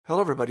Hello,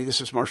 everybody. This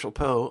is Marshall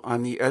Poe.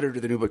 I'm the editor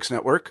of the New Books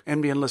Network.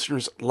 NBN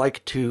listeners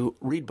like to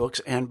read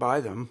books and buy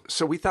them.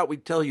 So we thought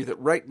we'd tell you that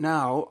right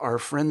now, our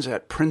friends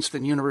at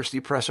Princeton University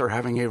Press are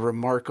having a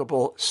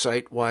remarkable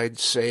site-wide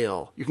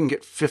sale. You can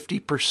get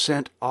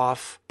 50%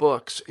 off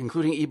books,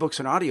 including ebooks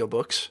and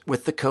audiobooks,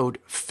 with the code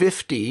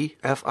 50,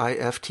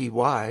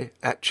 F-I-F-T-Y,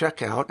 at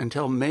checkout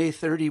until May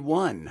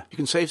 31. You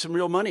can save some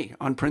real money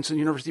on Princeton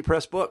University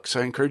Press books.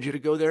 I encourage you to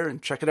go there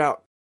and check it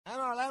out.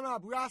 来嘛，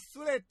不要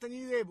输嘞，等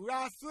你的，不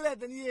要输嘞，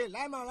等你的，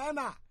来嘛，来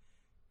嘛，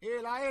哎，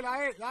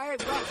来，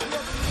不要输嘞，等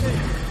你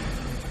的，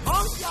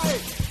好起来。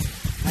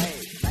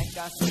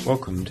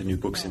 Welcome to New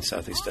Books in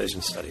Southeast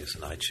Asian Studies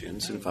on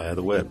iTunes and via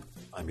the web.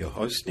 I'm your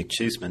host, Nick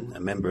Cheeseman, a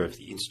member of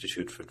the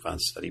Institute for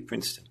Advanced Study,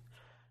 Princeton.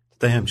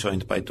 Today I'm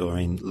joined by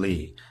Doreen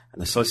Lee,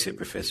 an Associate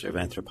Professor of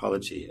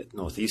Anthropology at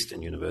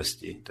Northeastern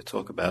University, to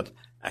talk about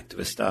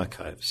Activist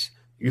Archives,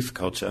 Youth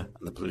Culture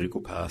and the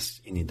Political Past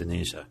in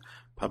Indonesia,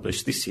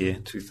 published this year,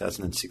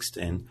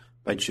 2016,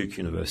 by Duke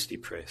University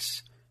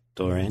Press.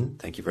 Doreen,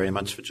 thank you very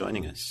much for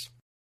joining us.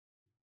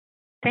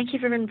 Thank you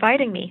for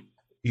inviting me.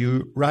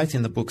 You write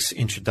in the book's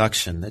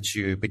introduction that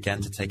you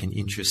began to take an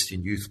interest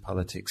in youth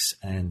politics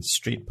and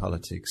street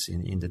politics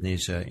in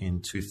Indonesia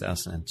in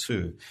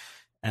 2002.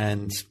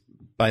 And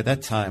by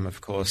that time,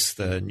 of course,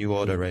 the New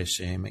Order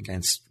regime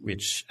against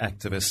which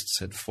activists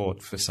had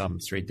fought for some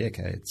 3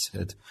 decades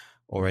had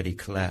already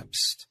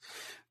collapsed.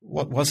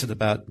 What was it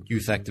about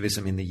youth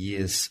activism in the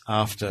years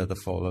after the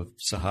fall of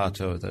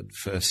Suharto that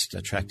first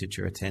attracted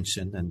your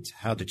attention, and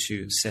how did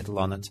you settle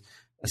on it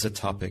as a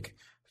topic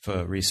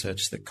for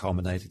research that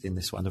culminated in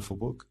this wonderful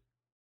book?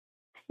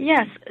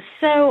 Yes,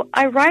 so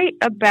I write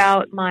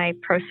about my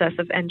process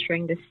of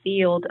entering the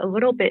field a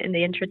little bit in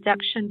the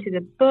introduction to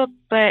the book,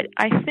 but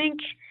I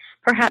think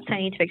perhaps I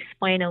need to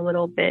explain a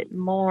little bit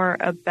more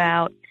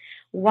about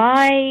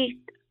why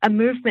a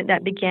movement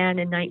that began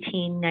in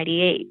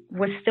 1998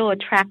 was still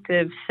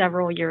attractive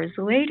several years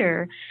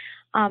later.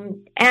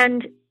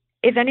 And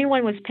if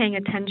anyone was paying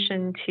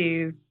attention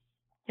to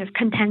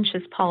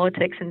contentious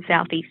politics in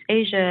Southeast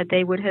Asia,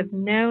 they would have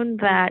known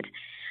that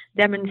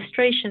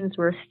demonstrations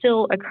were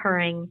still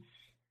occurring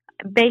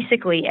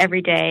basically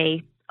every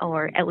day,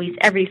 or at least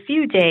every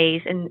few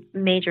days, in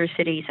major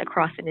cities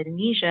across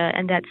Indonesia,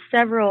 and that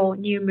several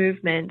new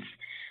movements,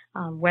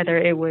 whether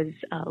it was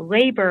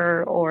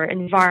labor or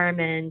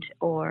environment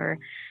or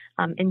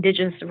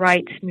indigenous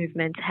rights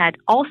movements, had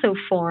also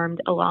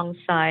formed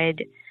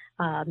alongside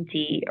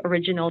the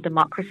original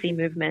democracy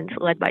movement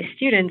led by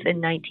students in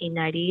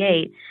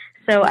 1998.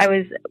 So I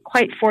was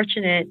quite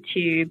fortunate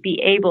to be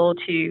able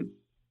to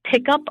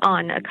pick up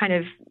on a kind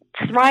of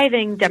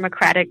thriving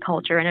democratic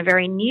culture and a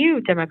very new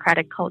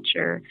democratic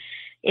culture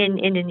in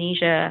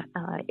Indonesia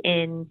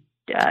in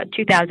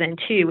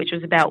 2002, which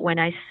was about when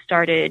I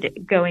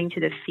started going to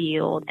the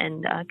field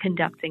and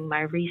conducting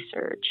my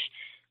research.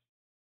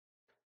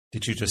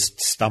 Did you just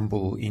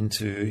stumble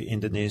into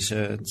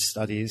Indonesia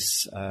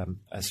studies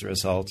as a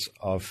result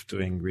of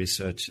doing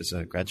research as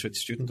a graduate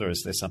student, or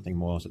is there something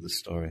more to the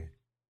story?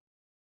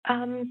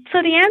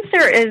 So the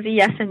answer is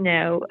yes and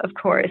no, of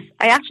course.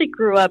 I actually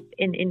grew up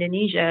in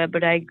Indonesia,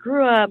 but I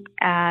grew up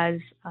as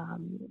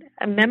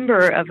a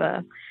member of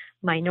a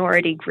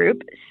minority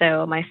group.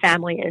 So my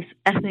family is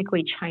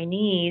ethnically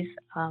Chinese.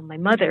 My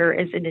mother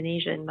is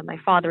Indonesian, but my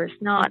father is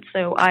not.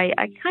 So I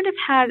kind of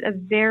had a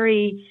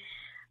very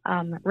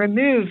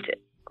removed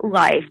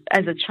life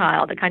as a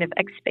child, a kind of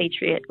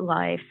expatriate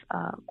life,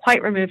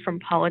 quite removed from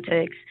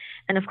politics.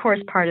 And of course,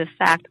 part of the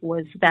fact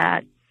was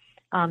that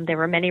there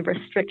were many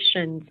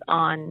restrictions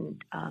on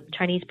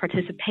Chinese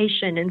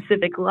participation in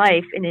civic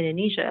life in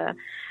Indonesia.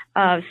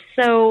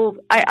 So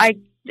I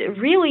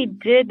really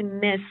did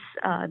miss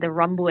the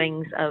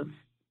rumblings of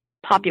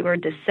popular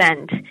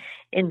dissent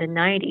in the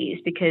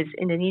 90s, because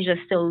Indonesia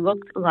still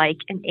looked like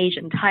an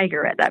Asian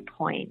tiger at that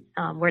point,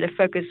 where the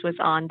focus was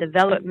on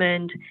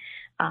development,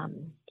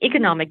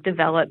 economic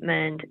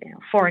development,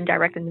 foreign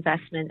direct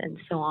investment, and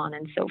so on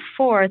and so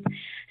forth.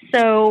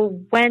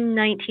 So when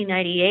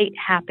 1998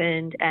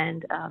 happened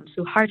and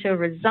Suharto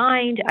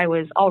resigned, I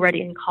was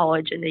already in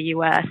college in the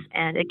U.S.,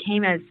 and it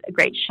came as a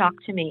great shock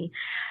to me.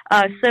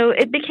 So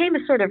it became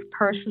a sort of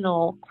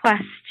personal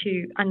quest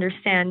to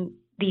understand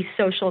these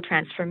social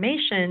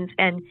transformations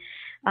and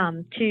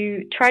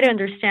to try to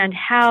understand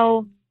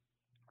how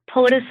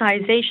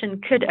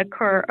politicization could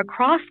occur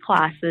across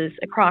classes,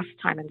 across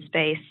time and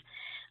space,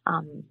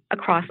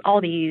 across all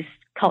these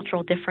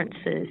cultural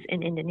differences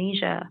in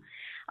Indonesia.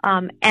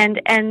 And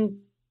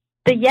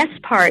the yes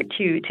part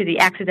to the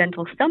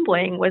accidental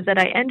stumbling was that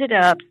I ended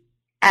up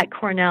at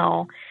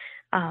Cornell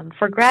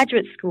for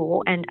graduate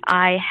school, and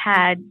I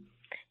had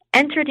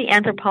entered the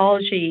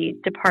anthropology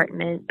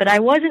department, but I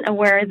wasn't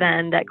aware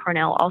then that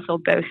Cornell also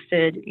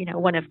boasted,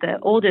 one of the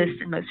oldest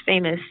and most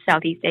famous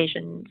Southeast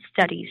Asian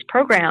studies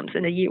programs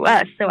in the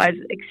U.S. So I was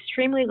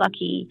extremely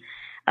lucky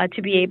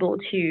to be able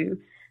to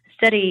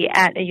study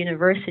at a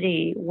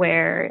university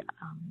where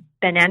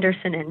Ben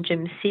Anderson and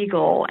Jim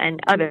Siegel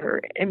and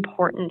other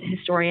important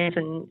historians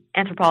and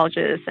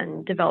anthropologists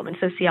and development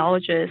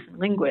sociologists and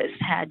linguists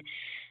had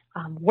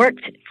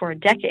worked for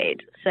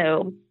decades.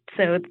 So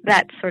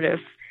that sort of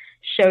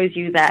shows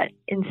you that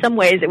in some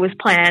ways it was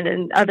planned,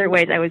 and in other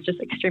ways I was just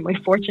extremely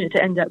fortunate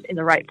to end up in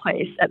the right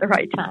place at the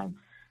right time.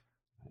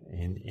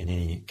 In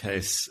any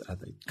case,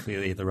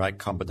 clearly the right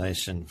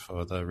combination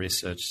for the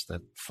research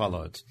that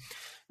followed.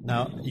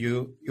 Now,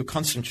 you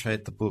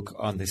concentrate the book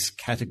on this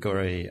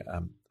category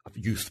of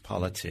youth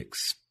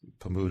politics,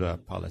 Pemuda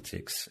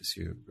politics, as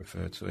you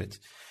refer to it,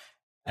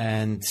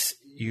 and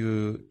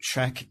you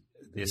track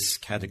this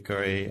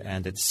category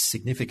and its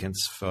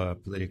significance for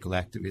political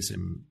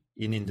activism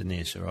in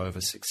Indonesia over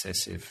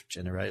successive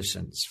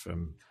generations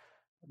from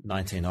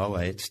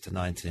 1908 to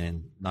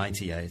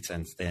 1998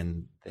 and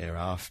then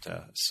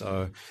thereafter.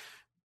 So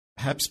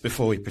perhaps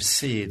before we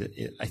proceed,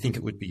 I think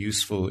it would be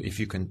useful if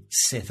you can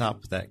set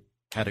up that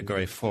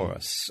category for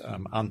us,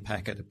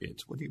 unpack it a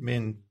bit. What do you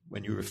mean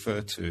when you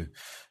refer to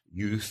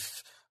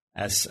youth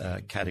as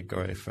a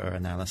category for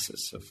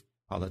analysis of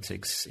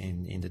politics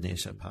in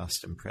Indonesia,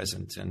 past and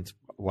present, and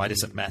why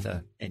does it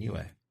matter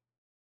anyway?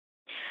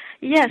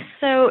 Yes,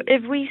 so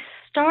if we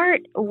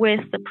start with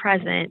the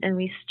present and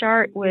we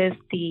start with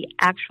the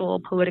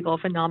actual political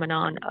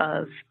phenomenon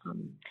of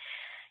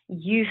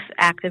youth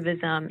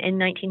activism in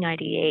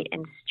 1998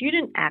 and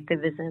student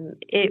activism,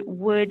 it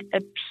would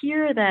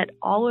appear that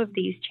all of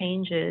these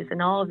changes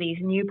and all of these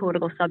new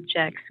political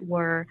subjects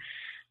were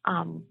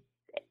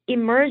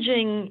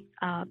emerging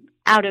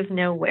out of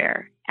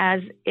nowhere,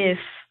 as if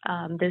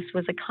this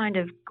was a kind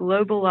of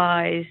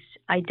globalized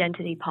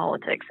identity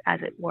politics, as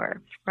it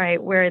were,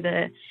 right, where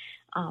the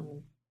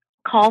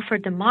call for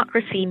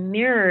democracy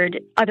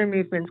mirrored other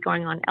movements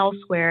going on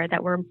elsewhere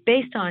that were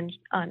based on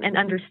an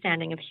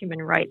understanding of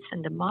human rights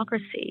and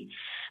democracy.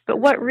 But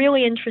what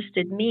really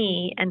interested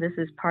me, and this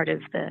is part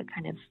of the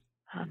kind of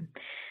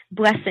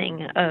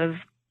blessing of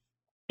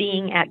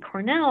being at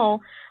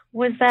Cornell,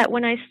 was that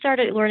when I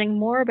started learning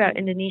more about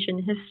Indonesian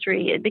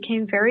history, it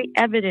became very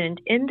evident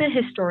in the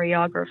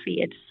historiography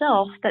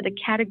itself that the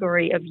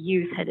category of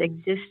youth had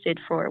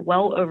existed for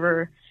well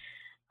over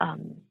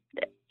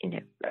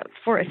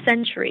for a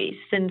century,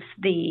 since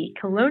the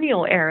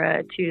colonial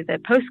era to the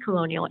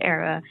post-colonial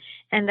era,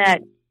 and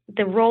that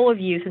the role of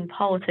youth in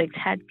politics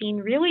had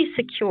been really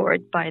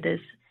secured by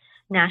this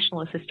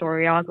nationalist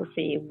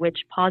historiography, which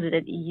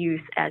posited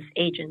youth as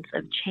agents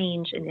of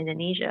change in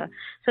Indonesia.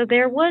 So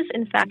there was,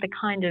 in fact, a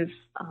kind of,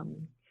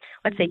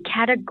 let's say,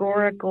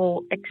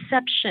 categorical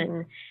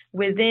exception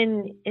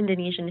within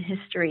Indonesian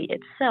history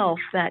itself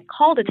that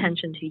called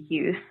attention to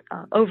youth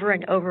over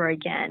and over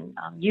again,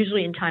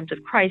 usually in times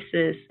of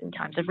crisis, in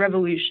times of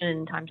revolution,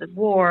 in times of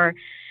war,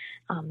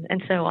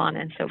 and so on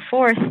and so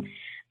forth.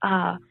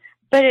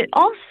 But it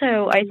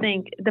also, I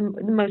think, the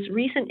most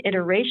recent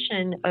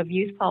iteration of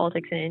youth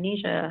politics in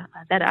Indonesia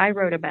that I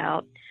wrote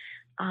about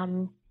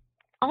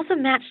also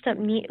matched up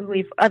neatly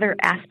with other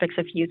aspects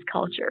of youth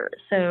culture.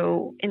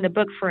 So in the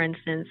book, for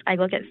instance, I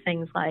look at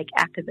things like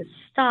activist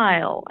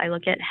style. I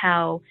look at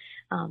how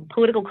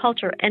political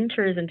culture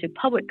enters into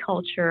public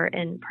culture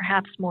in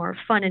perhaps more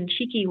fun and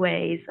cheeky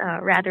ways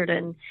rather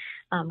than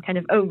kind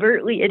of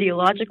overtly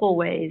ideological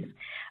ways.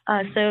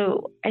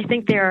 So I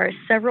think there are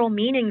several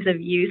meanings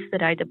of youth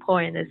that I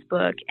deploy in this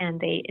book, and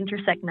they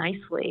intersect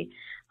nicely.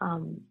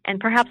 And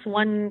perhaps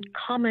one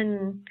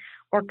common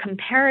or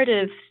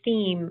comparative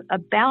theme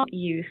about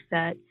youth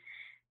that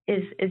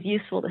is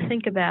useful to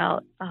think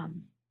about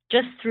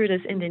just through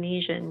this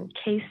Indonesian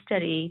case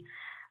study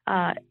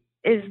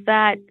is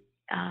that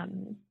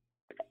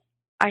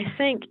I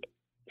think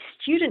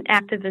student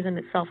activism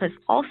itself has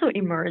also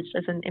emerged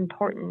as an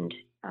important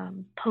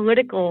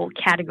political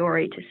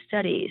category to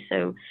study.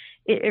 So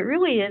it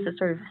really is a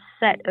sort of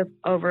set of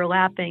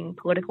overlapping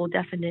political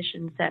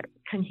definitions that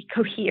can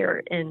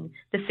cohere in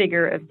the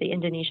figure of the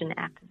Indonesian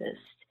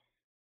activist.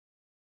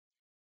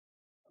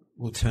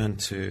 We'll turn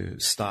to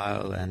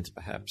style and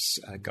perhaps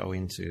go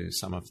into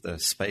some of the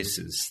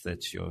spaces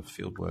that your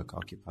fieldwork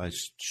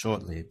occupies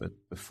shortly. But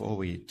before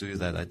we do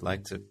that, I'd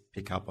like to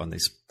pick up on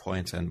this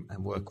point and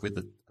work with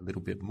it a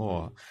little bit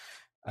more.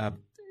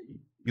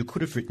 You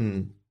could have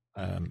written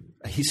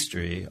a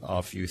history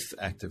of youth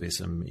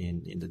activism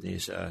in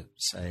Indonesia,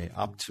 say,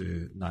 up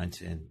to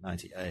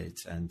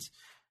 1998. And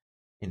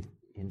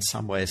in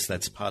some ways,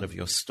 that's part of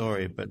your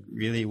story. But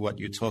really what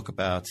you talk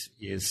about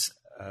is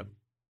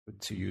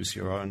to use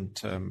your own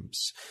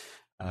terms,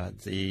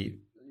 the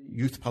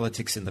youth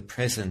politics in the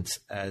present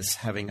as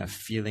having a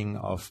feeling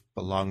of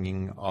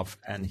belonging, of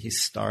an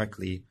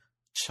historically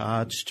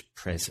charged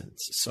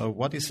presence. So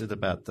what is it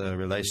about the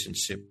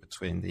relationship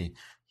between the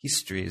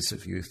histories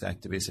of youth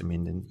activism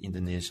in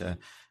Indonesia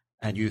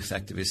and youth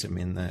activism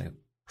in the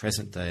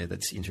present day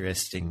that's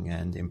interesting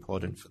and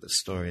important for the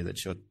story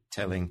that you're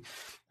telling?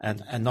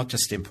 And not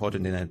just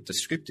important in a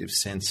descriptive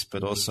sense,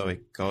 but also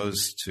it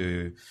goes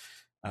to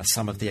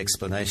some of the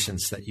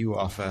explanations that you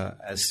offer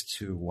as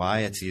to why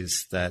it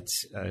is that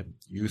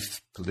youth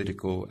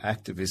political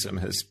activism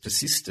has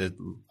persisted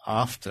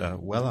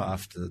well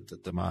after the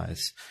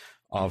demise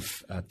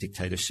of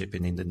dictatorship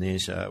in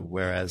Indonesia,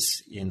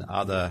 whereas in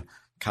other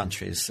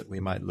countries that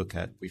we might look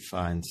at, we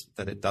find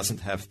that it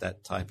doesn't have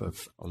that type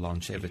of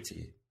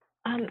longevity?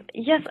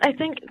 Yes, I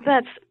think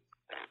that's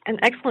an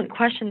excellent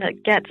question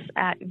that gets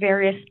at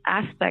various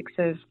aspects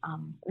of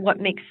what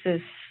makes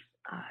this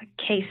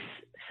case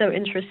so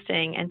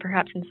interesting and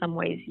perhaps in some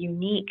ways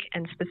unique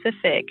and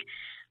specific.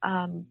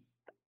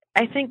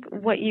 I think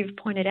what you've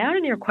pointed out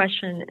in your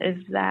question is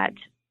that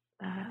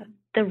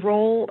the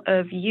role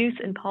of youth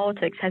in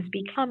politics has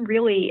become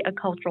really a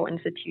cultural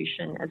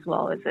institution as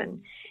well as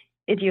an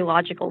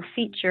ideological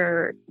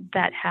feature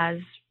that has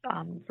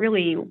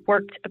really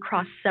worked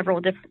across several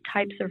different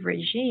types of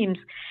regimes.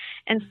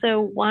 And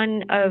so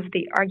one of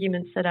the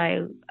arguments that I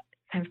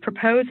kind of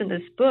propose in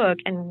this book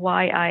and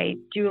why I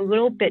do a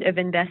little bit of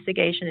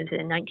investigation into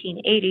the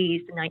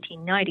 1980s, the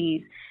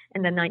 1990s,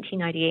 and then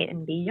 1998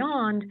 and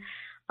beyond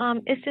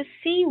is to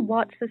see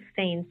what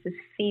sustains this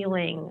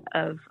feeling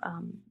of,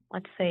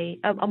 let's say,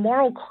 a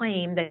moral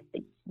claim that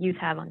youth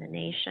have on the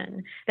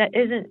nation that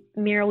isn't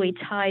merely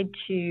tied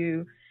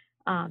to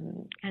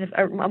kind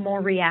of a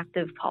more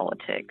reactive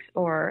politics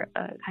or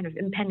a kind of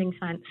impending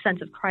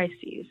sense of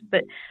crises,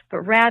 but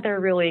rather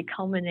really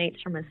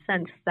culminates from a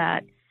sense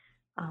that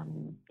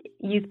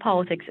youth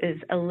politics is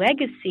a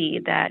legacy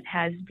that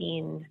has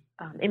been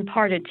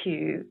imparted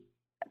to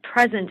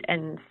present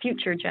and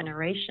future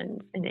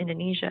generations in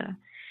Indonesia.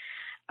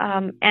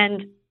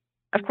 And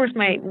of course,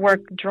 my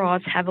work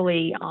draws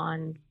heavily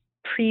on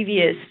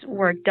previous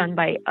work done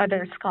by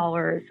other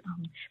scholars,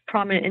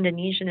 prominent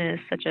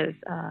Indonesianists such as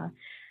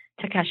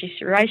Takashi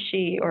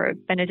Shiraishi or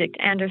Benedict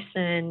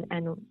Anderson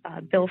and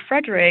Bill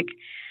Frederick,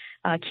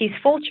 Keith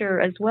Fulcher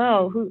as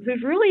well,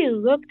 who've really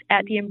looked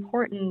at the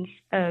importance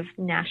of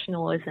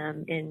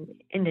nationalism in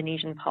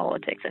Indonesian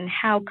politics and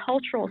how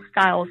cultural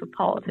styles of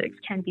politics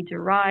can be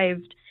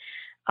derived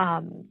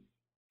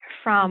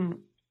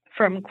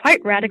from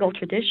quite radical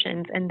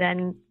traditions and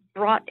then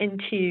brought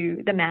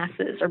into the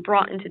masses or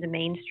brought into the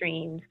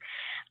mainstreams.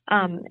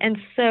 And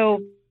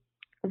so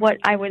what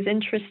I was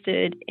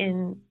interested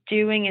in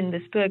doing in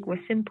this book was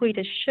simply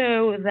to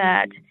show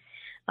that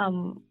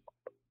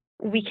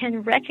we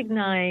can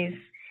recognize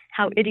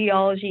how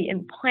ideology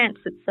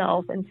implants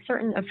itself in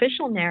certain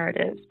official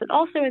narratives, but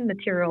also in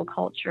material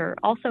culture,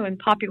 also in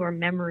popular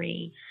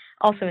memory,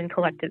 also in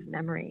collective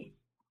memory.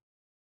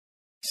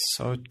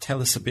 So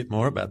tell us a bit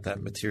more about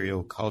that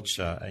material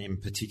culture, in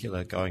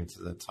particular going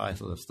to the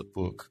title of the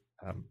book,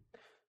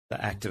 the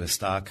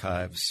activist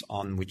archives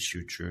on which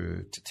you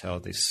drew to tell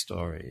this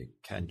story.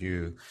 Can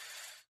you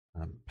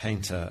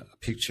paint a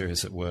picture,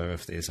 as it were,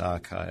 of these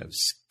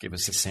archives? Give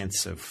us a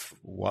sense of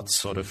what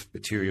sort of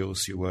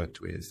materials you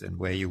worked with and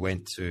where you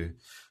went to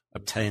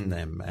obtain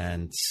them,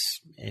 and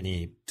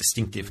any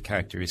distinctive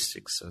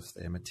characteristics of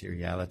their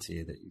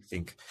materiality that you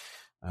think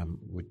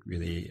would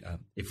really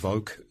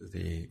evoke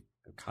the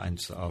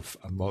kinds of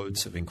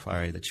modes of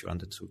inquiry that you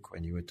undertook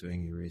when you were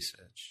doing your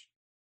research.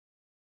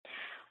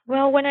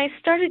 Well, when I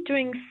started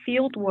doing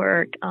field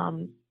work,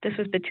 this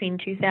was between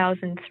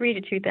 2003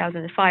 to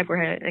 2005,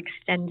 where I had an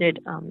extended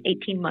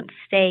 18-month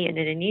stay in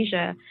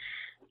Indonesia.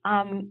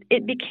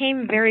 It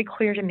became very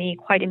clear to me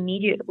quite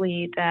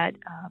immediately that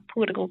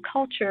political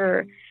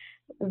culture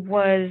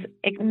was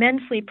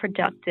immensely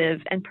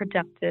productive and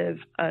productive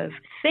of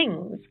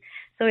things.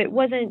 So it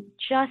wasn't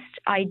just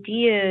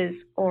ideas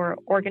or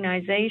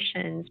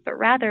organizations, but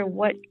rather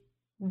what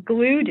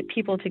glued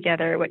people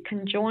together, what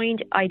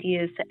conjoined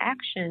ideas to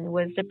action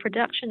was the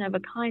production of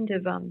a kind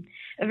of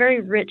a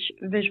very rich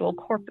visual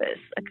corpus,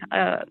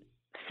 a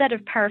set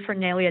of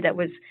paraphernalia that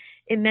was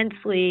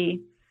immensely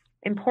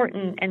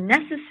important and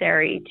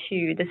necessary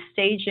to the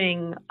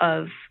staging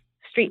of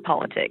street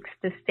politics,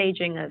 the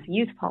staging of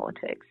youth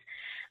politics.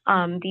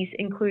 These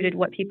included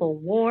what people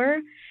wore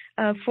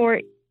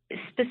for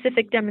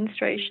specific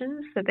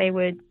demonstrations, so they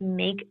would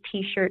make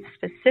T-shirts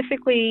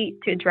specifically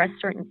to address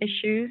certain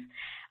issues,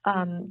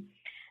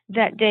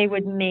 that they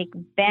would make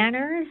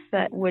banners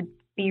that would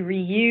be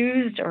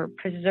reused or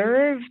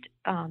preserved,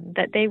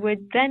 that they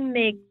would then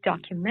make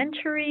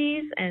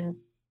documentaries and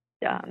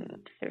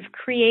sort of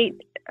create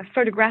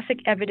photographic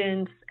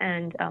evidence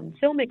and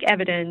filmic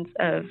evidence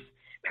of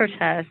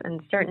protests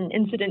and certain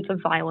incidents of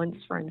violence,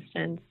 for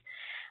instance,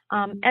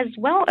 as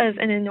well as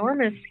an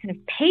enormous kind of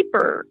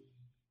paper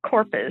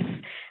corpus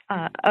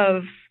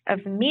of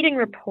meeting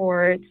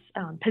reports,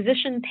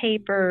 position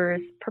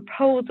papers,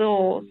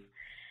 proposals,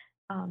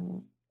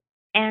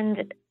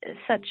 and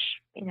such,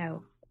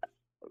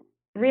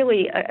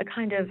 really a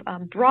kind of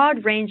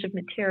broad range of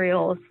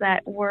materials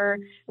that were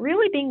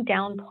really being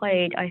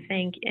downplayed, I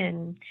think,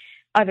 in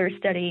other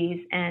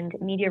studies and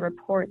media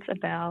reports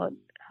about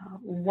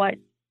what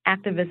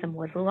activism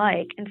was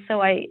like. And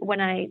so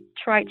when I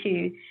tried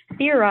to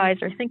theorize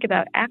or think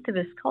about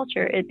activist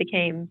culture, it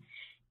became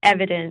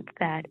evident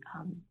that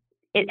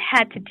it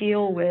had to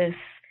deal with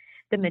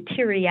the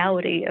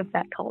materiality of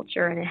that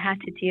culture, and it had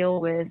to deal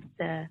with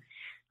the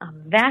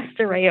vast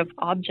array of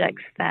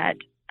objects that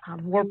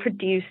were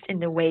produced in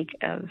the wake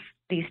of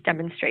these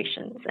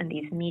demonstrations and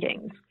these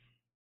meetings.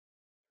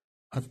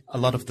 A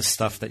lot of the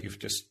stuff that you've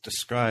just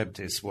described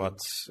is what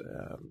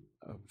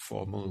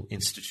formal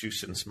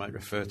institutions might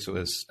refer to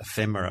as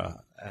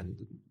ephemera, and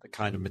the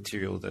kind of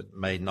material that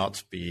may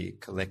not be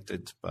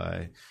collected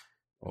by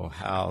or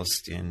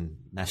housed in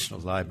national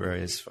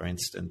libraries, for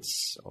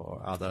instance,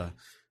 or other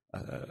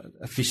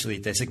officially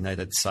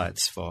designated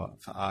sites for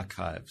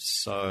archives.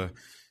 So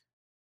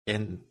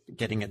in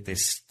getting at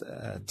this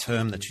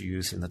term that you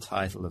use in the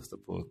title of the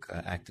book,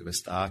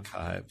 activist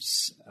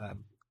archives,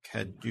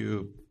 could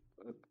you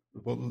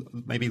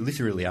maybe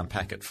literally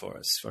unpack it for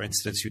us? For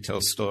instance, you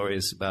tell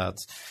stories about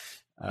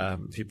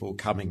people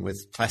coming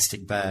with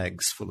plastic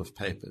bags full of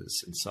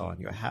papers and so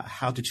on.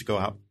 How did you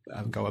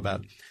go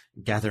about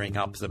gathering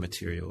up the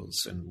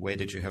materials, and where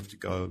did you have to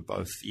go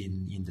both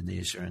in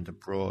Indonesia and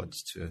abroad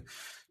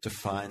to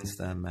find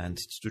them and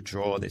to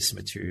draw this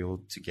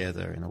material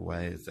together in a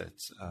way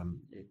that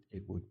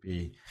it would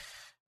be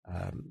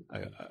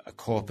a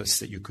corpus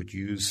that you could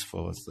use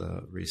for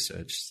the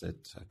research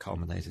that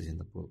culminated in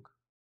the book?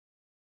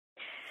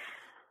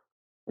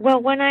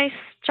 Well, when I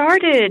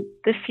started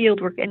the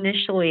fieldwork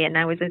initially, and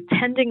I was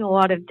attending a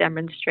lot of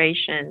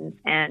demonstrations,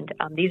 and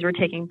these were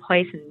taking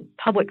place in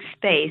public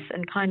space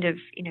and kind of,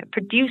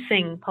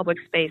 producing public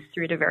space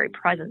through the very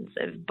presence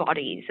of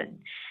bodies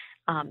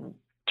and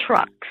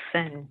trucks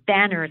and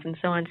banners and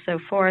so on and so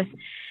forth,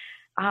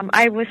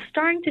 I was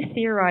starting to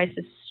theorize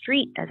the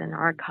street as an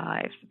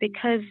archive,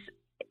 because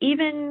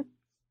even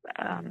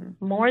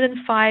more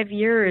than 5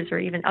 years or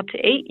even up to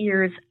 8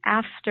 years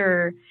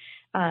after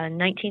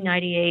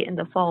 1998 and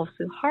the fall of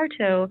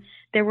Suharto,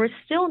 there were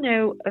still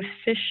no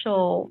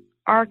official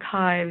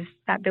archives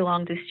that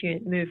belonged to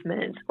student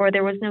movements, or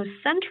there was no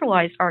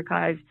centralized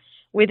archive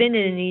within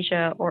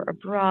Indonesia or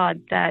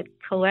abroad that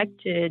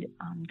collected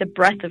the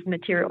breadth of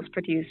materials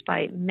produced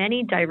by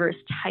many diverse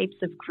types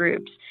of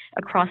groups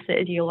across the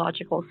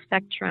ideological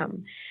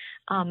spectrum.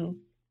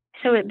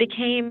 So it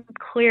became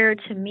clear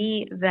to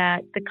me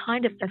that the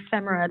kind of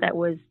ephemera that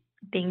was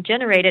being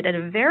generated at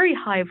a very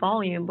high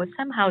volume was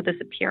somehow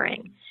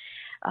disappearing.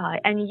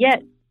 And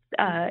yet,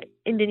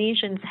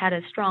 Indonesians had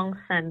a strong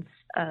sense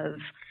of,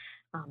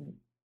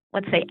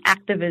 let's say,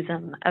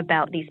 activism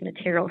about these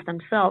materials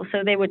themselves.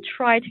 So they would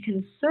try to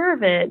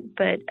conserve it,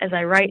 but as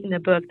I write in the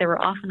book, there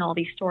were often all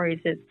these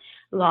stories of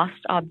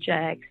lost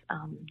objects,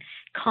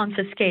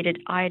 confiscated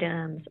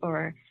items,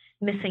 or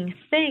missing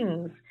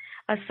things.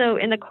 So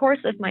in the course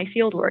of my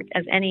fieldwork,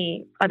 as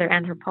any other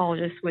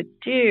anthropologist would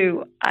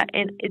do,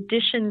 in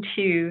addition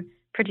to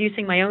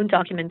producing my own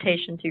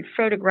documentation through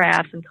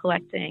photographs and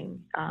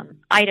collecting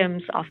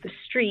items off the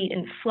street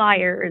and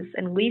flyers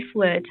and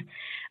leaflets,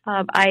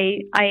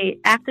 I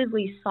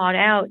actively sought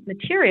out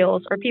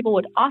materials, or people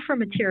would offer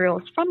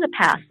materials from the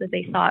past that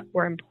they thought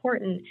were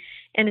important.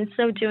 And in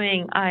so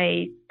doing,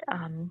 I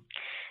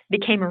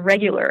became a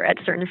regular at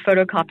certain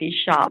photocopy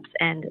shops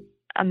and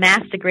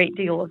amassed a great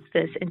deal of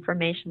this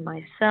information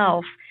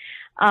myself.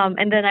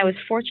 And then I was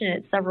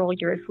fortunate several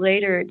years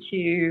later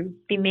to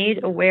be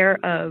made aware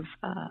of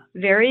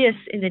various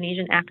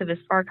Indonesian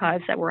activist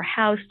archives that were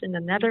housed in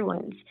the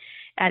Netherlands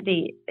at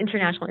the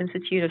International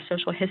Institute of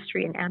Social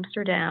History in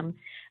Amsterdam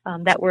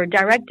that were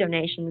direct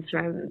donations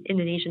from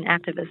Indonesian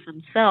activists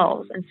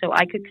themselves. And so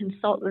I could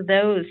consult with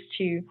those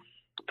to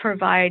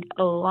provide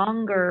a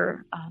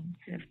longer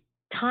kind of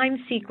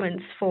time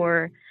sequence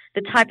for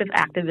the type of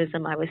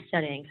activism I was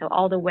studying, so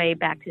all the way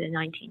back to the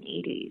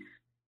 1980s.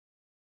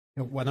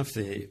 One of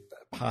the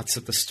parts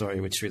of the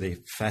story which really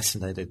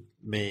fascinated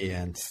me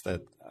and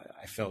that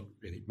I felt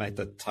really made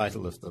the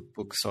title of the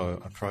book so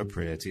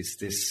appropriate is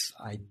this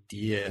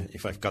idea,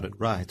 if I've got it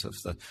right, of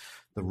the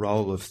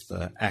role of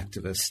the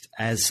activist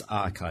as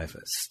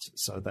archivist.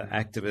 So the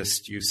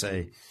activist, you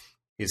say,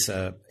 is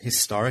a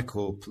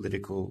historical,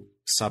 political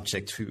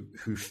subject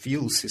who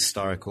feels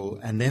historical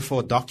and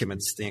therefore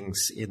documents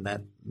things in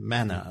that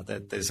manner,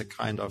 that there's a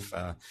kind of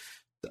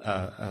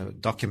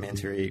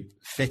documentary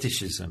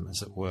fetishism,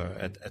 as it were,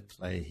 at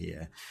play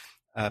here.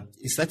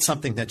 Is that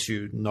something that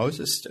you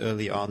noticed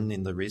early on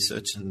in the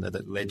research and that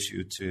it led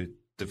you to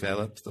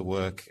develop the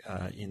work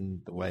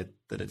in the way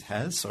that it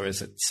has, or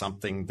is it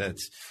something that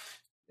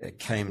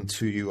came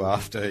to you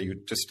after you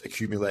just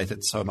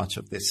accumulated so much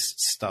of this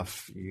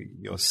stuff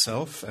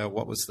yourself?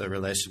 What was the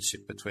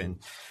relationship between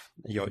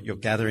your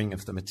gathering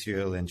of the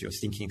material and your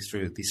thinking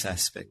through this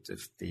aspect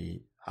of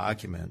the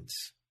argument?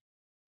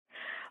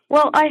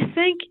 Well, I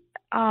think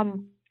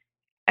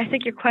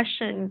your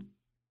question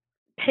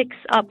picks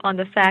up on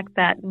the fact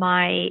that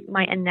my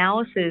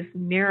analysis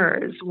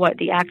mirrors what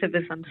the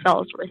activists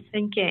themselves were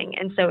thinking,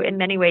 and so in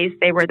many ways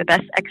they were the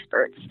best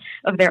experts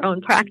of their own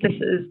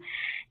practices.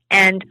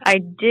 And I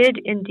did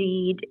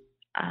indeed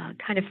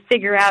kind of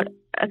figure out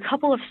a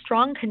couple of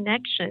strong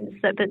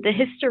connections that the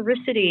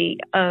historicity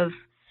of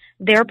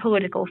their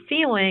political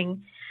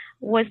feeling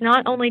was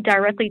not only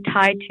directly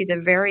tied to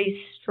the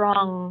very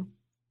strong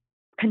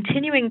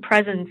continuing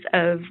presence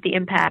of the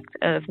impact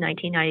of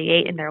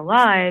 1998 in their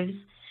lives,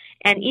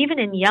 and even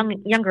in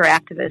younger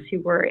activists who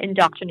were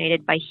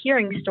indoctrinated by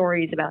hearing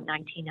stories about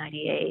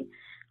 1998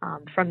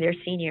 from their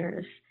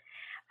seniors,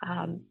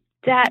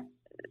 that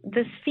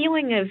this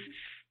feeling of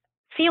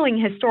feeling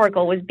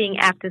historical was being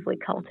actively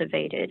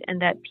cultivated,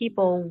 and that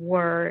people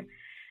were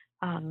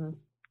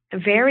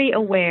very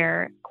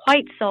aware,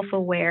 quite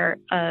self-aware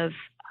of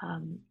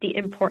the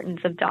importance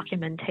of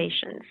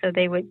documentation. So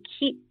they would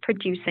keep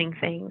producing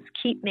things,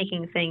 keep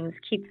making things,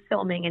 keep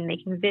filming and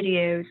making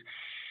videos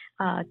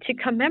to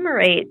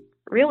commemorate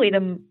really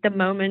the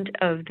moment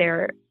of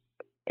their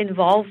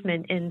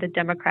involvement in the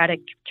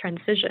democratic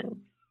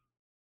transition.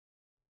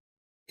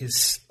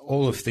 Is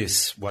all of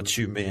this what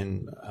you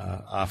mean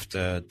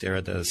after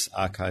Derrida's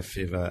archive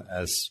fever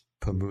as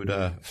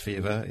Bermuda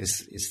fever?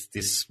 Is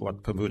this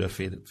what Bermuda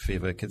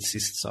fever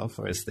consists of,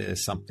 or is there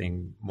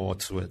something more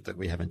to it that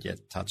we haven't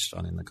yet touched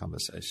on in the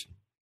conversation?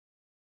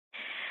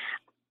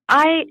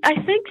 I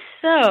think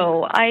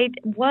so. I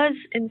was,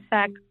 in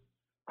fact,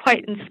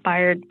 quite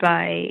inspired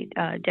by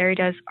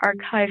Derrida's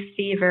archive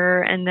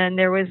fever, and then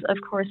there was, of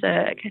course,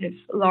 a kind of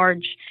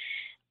large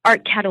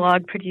art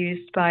catalog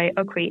produced by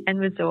Oqui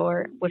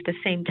Enwezor with the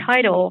same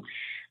title,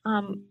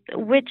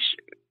 which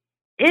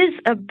is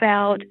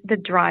about the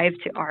drive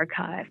to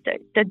archive,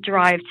 the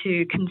drive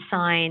to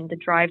consign, the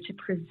drive to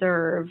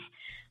preserve,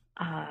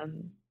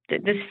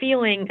 this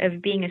feeling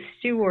of being a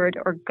steward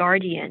or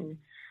guardian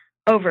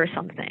over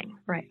something,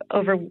 right,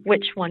 over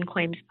which one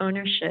claims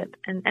ownership.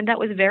 And that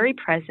was very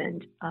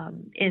present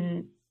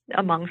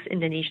amongst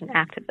Indonesian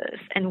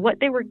activists. And what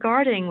they were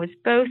guarding was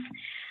both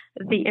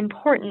the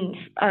importance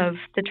of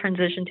the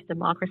transition to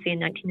democracy in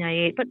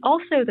 1998, but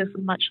also this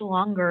much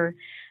longer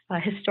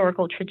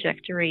historical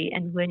trajectory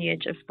and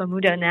lineage of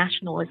Bermuda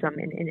nationalism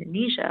in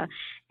Indonesia.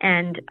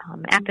 And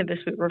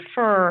activists would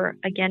refer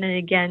again and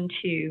again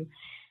to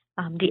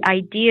the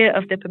idea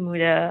of the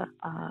Bermuda,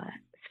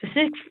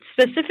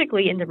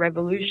 specifically in the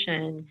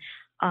revolution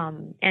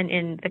and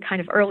in the kind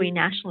of early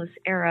nationalist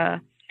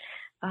era,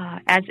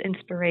 as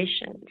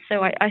inspiration.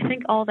 So I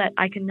think all that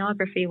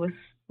iconography was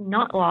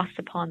not lost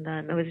upon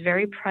them. It was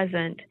very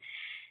present.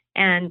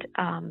 And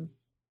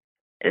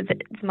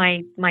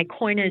my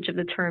coinage of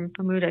the term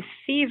Bermuda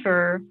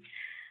fever,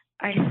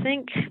 I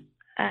think,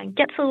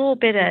 gets a little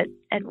bit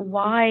at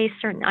why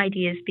certain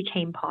ideas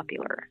became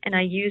popular. And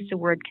I use the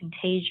word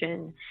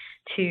contagion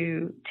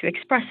to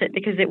express it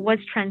because it was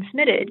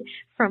transmitted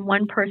from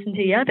one person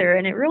to the other.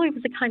 And it really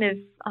was a kind of,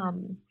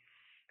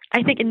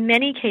 I think in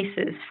many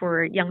cases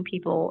for young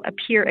people, a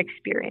peer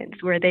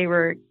experience where they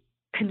were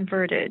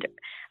converted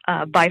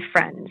by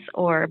friends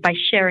or by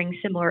sharing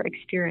similar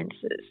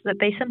experiences, that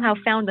they somehow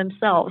found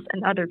themselves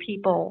and other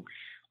people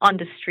on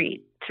the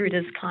street through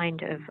this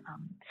kind of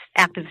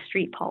active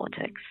street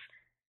politics.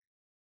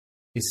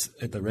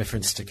 The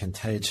reference to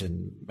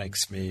contagion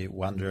makes me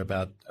wonder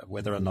about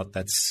whether or not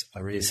that's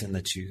a reason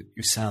that you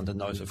sound a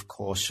note of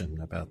caution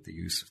about the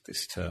use of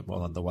this term.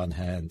 Well, on the one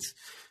hand,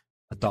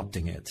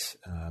 adopting it,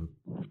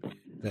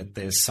 that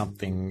there's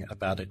something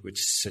about it which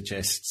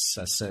suggests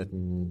a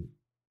certain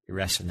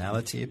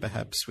irrationality,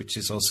 perhaps, which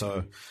is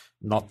also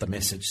not the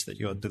message that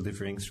you're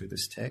delivering through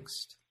this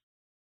text?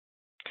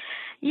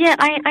 Yeah,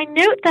 I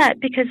note that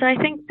because I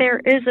think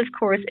there is, of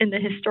course, in the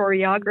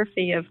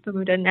historiography of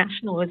Bermuda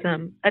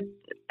nationalism, a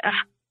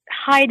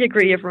high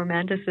degree of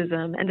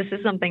romanticism, and this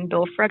is something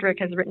Bill Frederick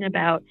has written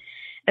about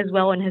as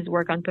well in his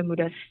work on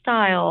Bermuda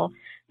style,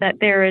 that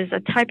there is a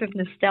type of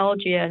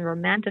nostalgia and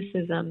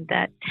romanticism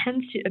that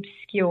tends to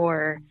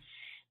obscure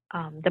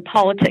the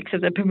politics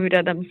of the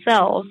Bermuda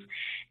themselves.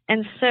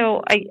 And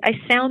so I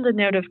sound a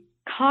note of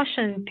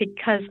caution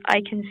because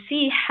I can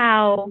see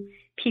how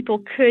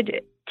people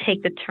could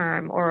take the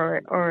term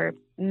or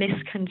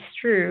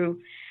misconstrue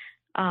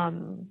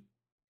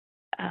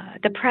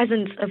the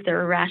presence of the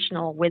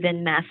irrational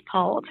within mass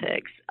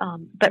politics.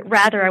 But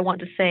rather, I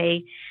want to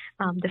say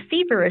the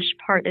feverish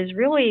part is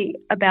really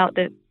about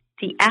the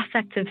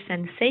affective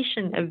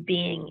sensation of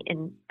being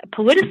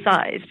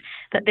politicized,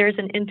 that there's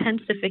an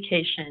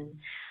intensification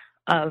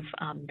of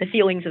the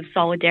feelings of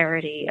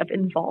solidarity, of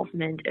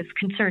involvement, of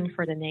concern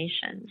for the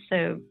nation.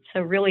 So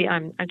really,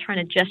 I'm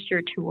trying to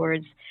gesture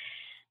towards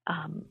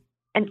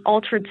an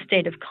altered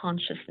state of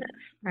consciousness,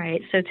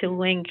 right? So to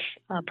link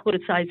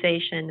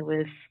politicization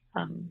with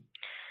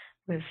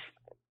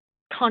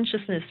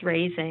consciousness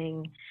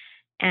raising,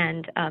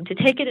 and to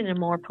take it in a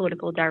more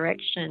political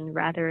direction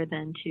rather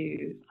than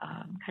to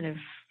kind of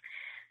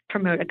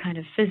promote a kind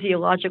of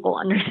physiological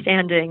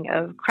understanding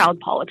of crowd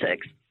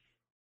politics.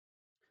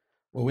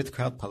 Well, with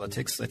crowd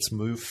politics, let's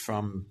move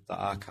from the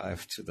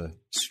archive to the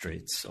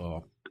streets,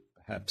 or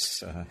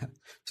perhaps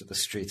to the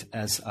street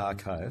as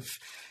archive,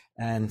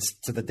 and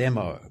to the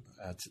demo,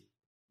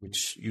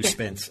 which you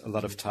spent a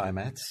lot of time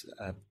at.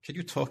 Could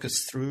you talk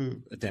us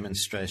through a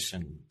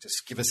demonstration?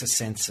 Just give us a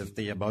sense of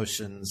the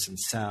emotions and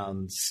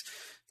sounds,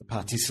 the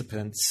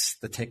participants,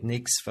 the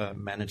techniques for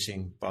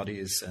managing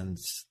bodies, and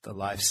the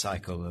life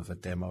cycle of a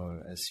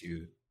demo as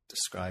you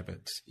describe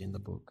it in the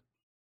book.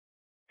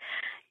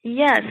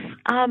 Yes.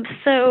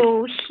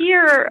 So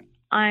here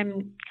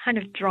I'm kind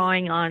of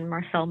drawing on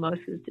Marcel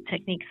Mauss's The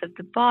Techniques of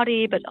the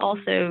Body, but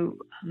also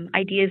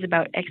ideas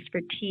about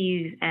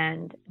expertise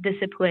and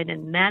discipline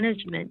and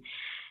management,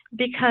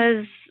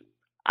 because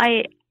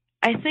I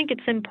I think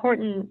it's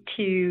important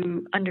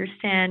to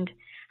understand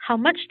how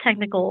much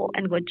technical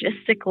and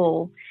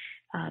logistical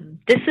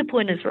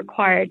discipline is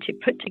required to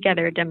put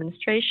together a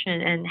demonstration,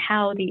 and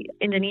how the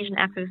Indonesian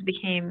activists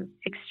became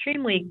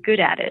extremely good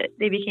at it.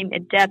 They became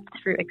adept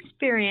through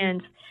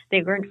experience.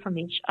 They learned from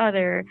each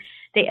other.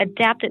 They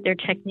adapted their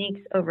techniques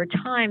over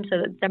time so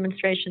that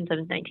demonstrations of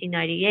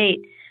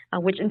 1998,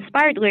 which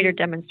inspired later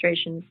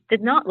demonstrations,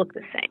 did not look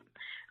the same,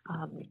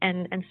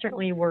 and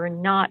certainly were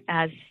not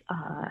as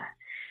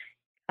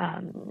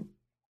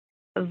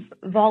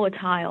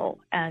volatile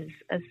as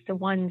the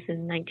ones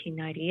in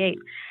 1998.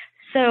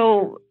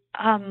 So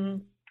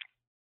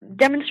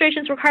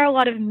demonstrations require a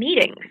lot of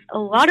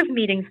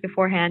meetings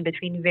beforehand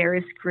between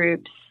various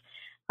groups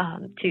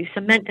to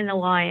cement an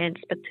alliance,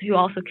 but to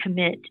also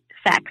commit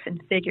facts and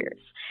figures.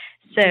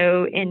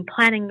 So in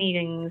planning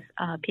meetings,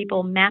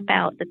 people map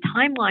out the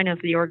timeline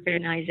of the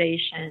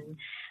organization,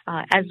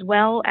 as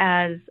well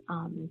as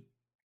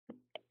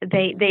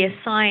they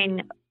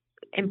assign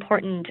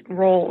important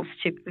roles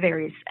to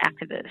various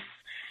activists.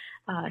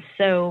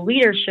 So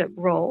leadership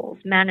roles,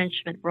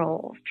 management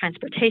roles,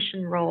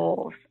 transportation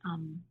roles,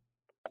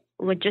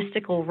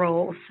 logistical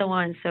roles, so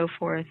on and so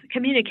forth,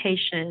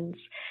 communications,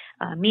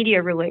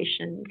 media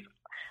relations,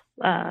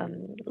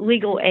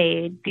 legal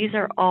aid. These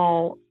are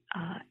all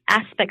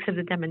aspects of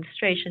the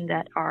demonstration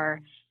that are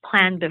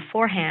planned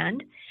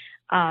beforehand.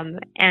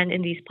 And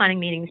in these planning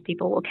meetings,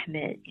 people will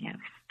commit,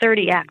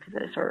 30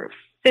 activists or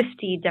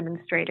 50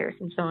 demonstrators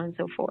and so on and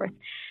so forth.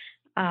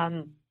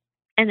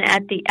 And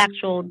at the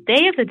actual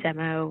day of the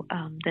demo,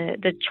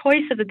 the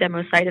choice of the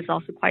demo site is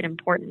also quite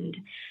important.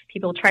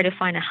 People try to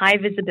find a high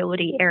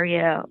visibility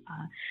area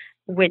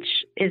which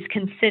is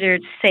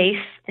considered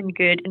safe and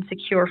good and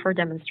secure for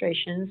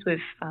demonstrations, with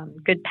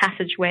good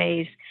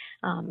passageways,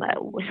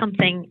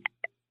 something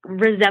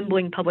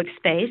resembling public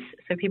space.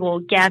 So people will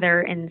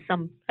gather in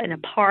a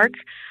park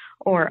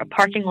or a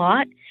parking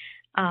lot,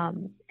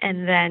 and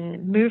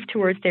then move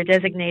towards their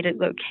designated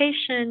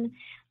location.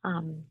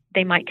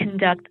 They might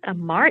conduct a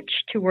march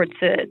towards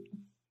the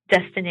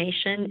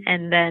destination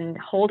and then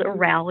hold a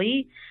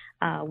rally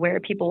where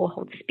people will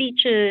hold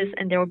speeches,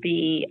 and there will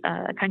be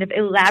a kind of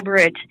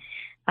elaborate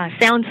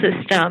sound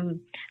system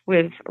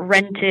with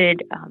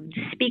rented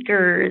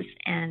speakers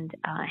and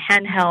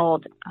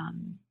handheld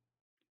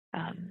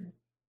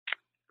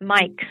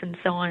mics and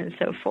so on and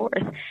so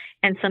forth.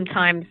 And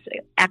sometimes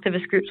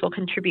activist groups will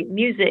contribute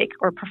music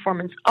or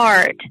performance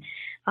art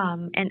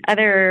and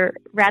other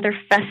rather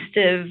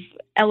festive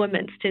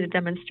elements to the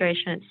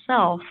demonstration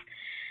itself.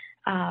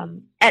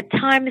 At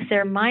times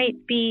there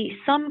might be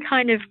some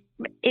kind of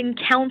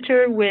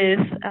encounter with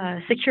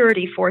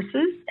security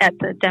forces at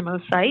the demo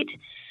site.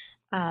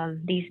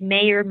 These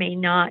may or may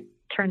not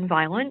turn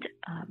violent.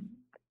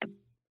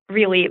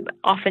 Really,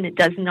 often it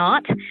does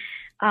not.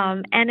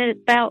 And at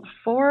about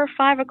 4 or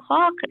 5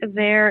 o'clock,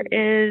 there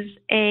is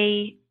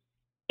a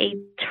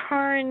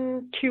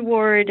turn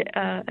toward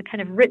a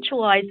kind of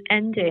ritualized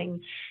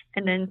ending,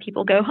 and then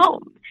people go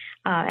home.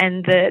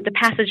 And the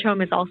passage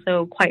home is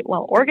also quite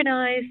well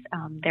organized.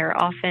 There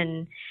are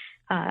often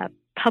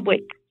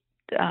public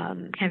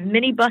kind of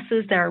mini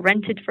buses that are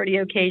rented for the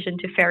occasion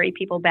to ferry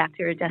people back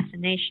to their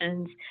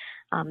destinations.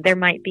 There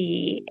might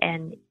be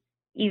an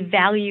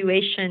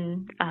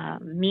evaluation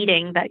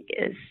meeting that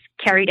is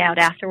carried out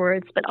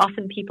afterwards, but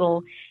often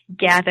people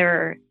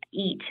gather,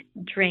 eat,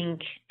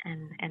 drink,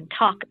 and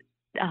talk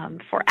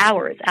for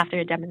hours after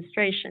a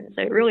demonstration.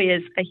 So it really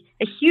is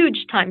a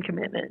huge time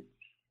commitment.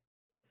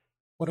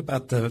 What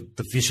about the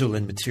visual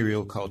and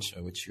material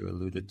culture, which you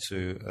alluded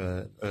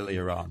to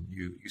earlier on?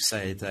 You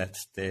say that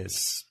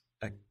there's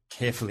a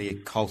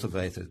carefully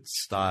cultivated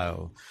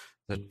style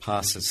that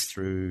passes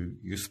through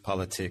youth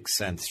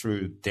politics and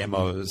through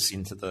demos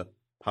into the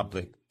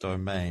public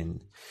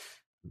domain.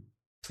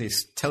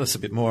 Please tell us a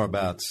bit more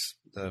about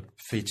the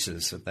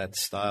features of that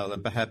style,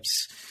 and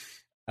perhaps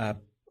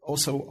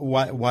also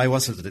why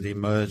was it that it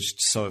emerged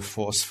so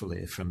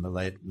forcefully from the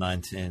late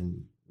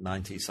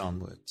 1990s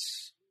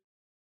onwards?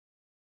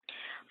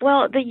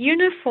 Well, the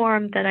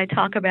uniform that I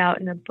talk about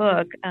in the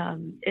book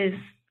is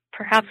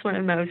perhaps one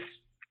of the most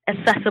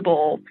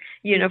accessible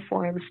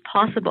uniforms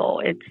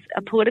possible. It's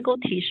a political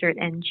T-shirt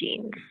and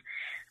jeans,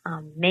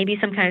 maybe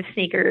some kind of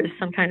sneakers,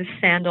 some kind of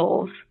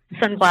sandals,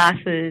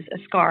 sunglasses, a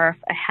scarf,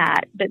 a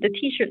hat. But the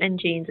T-shirt and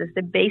jeans is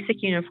the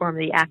basic uniform of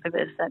the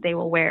activists that they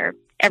will wear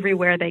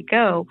everywhere they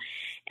go.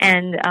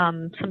 And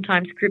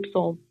sometimes groups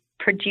will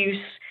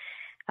produce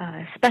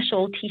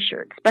special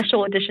T-shirts,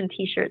 special edition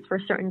T-shirts for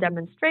certain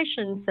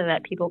demonstrations so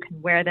that people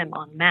can wear them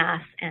en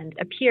masse and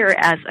appear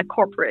as a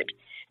corporate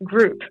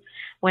group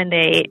when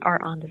they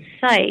are on the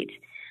site.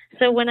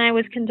 So when I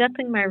was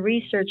conducting my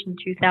research in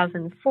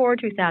 2004,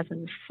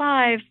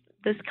 2005,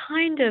 this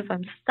kind of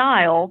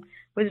style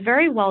was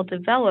very well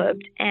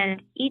developed,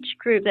 and each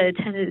group that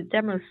attended the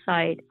demo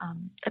site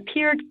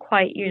appeared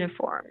quite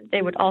uniform.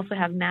 They would also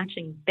have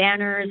matching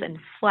banners and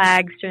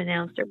flags to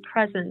announce their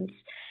presence.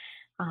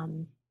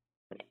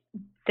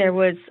 There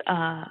was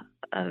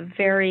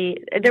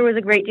there was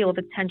a great deal of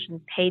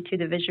attention paid to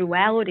the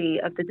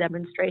visuality of the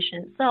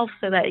demonstration itself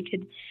so that it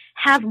could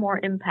have more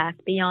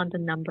impact beyond the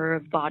number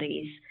of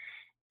bodies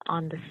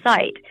on the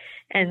site.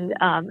 And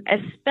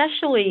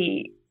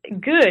especially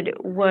good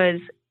was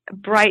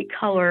bright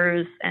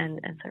colors and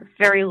sort of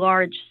very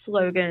large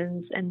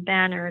slogans and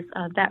banners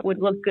that would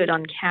look good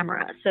on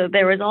camera. So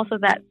there was also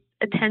that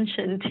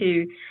attention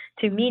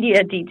to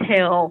media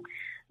detail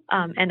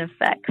and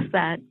effects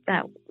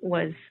that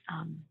was,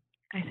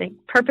 I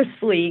think,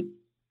 purposefully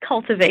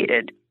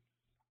cultivated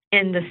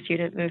in the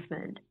student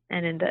movement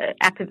and in the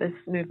activist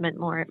movement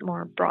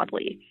more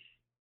broadly.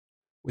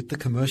 With the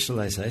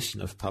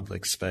commercialization of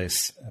public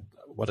space,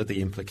 what are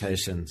the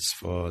implications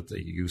for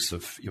the use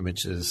of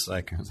images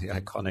like the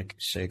iconic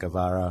Che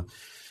Guevara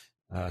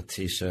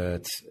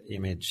T-shirt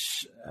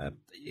image?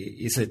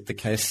 Is it the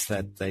case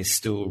that they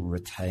still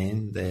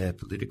retain their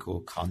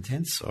political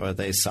contents, or are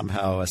they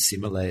somehow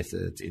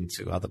assimilated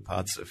into other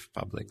parts of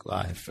public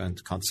life,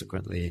 and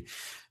consequently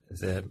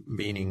the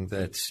meaning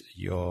that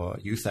your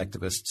youth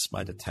activists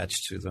might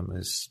attach to them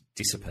is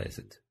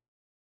dissipated?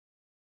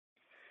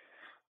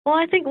 Well,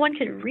 I think one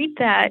could read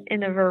that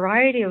in a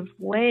variety of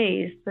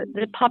ways.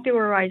 The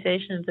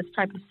popularization of this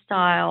type of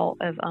style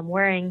of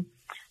wearing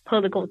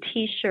political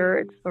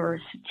T-shirts or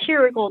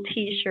satirical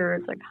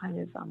T-shirts or kind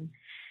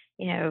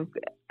of,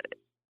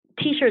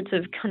 T-shirts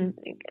of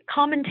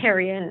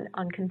commentary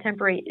on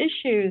contemporary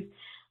issues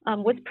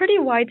was pretty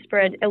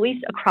widespread, at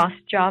least across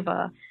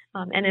Java.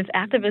 And if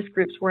activist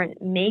groups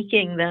weren't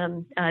making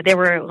them, there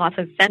were lots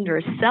of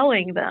vendors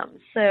selling them.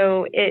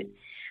 So it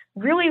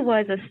really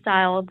was a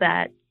style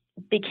that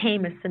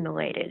became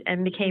assimilated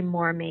and became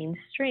more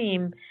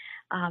mainstream.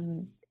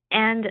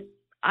 And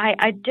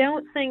I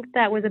don't think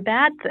that was a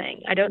bad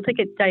thing. I don't think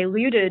it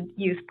diluted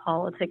youth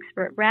politics,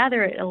 but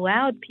rather it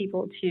allowed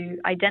people to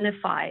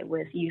identify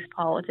with youth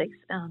politics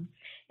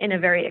in a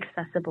very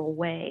accessible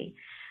way.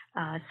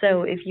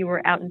 So if you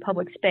were out in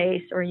public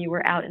space or you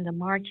were out in the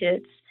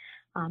markets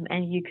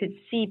and you could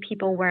see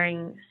people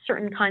wearing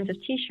certain kinds of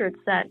T-shirts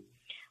that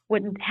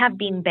wouldn't have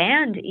been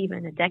banned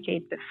even a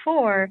decade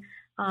before,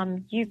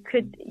 you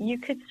could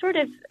sort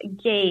of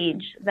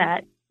gauge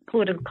that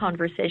political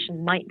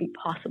conversation might be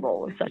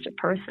possible with such a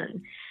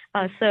person.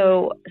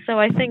 So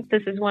I think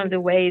this is one of the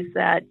ways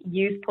that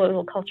youth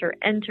political culture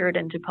entered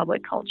into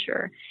public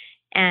culture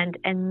and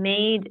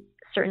made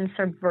certain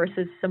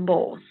subversive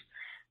symbols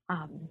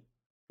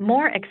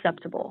more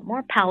acceptable,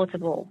 more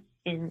palatable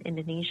in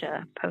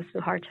Indonesia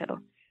post-Suharto.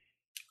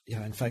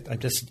 Yeah, in fact, I'm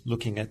just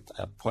looking at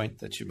a point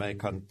that you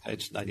make on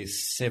page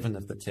 97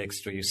 of the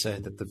text where you say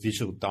that the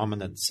visual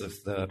dominance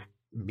of the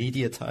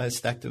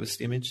mediatized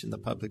activist image in the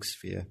public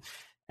sphere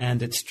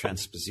and its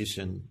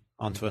transposition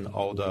onto an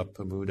older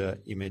Pemuda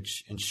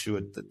image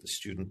ensured that the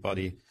student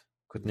body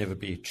could never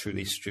be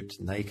truly stripped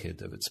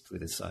naked of its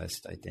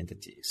politicized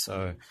identity.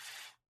 So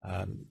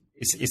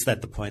is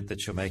that the point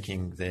that you're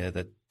making there,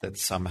 that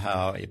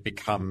somehow it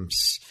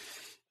becomes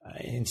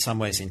in some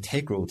ways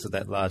integral to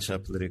that larger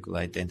political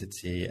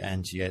identity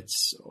and yet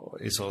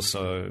is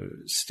also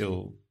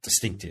still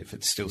distinctive?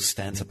 It still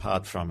stands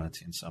apart from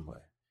it in some way.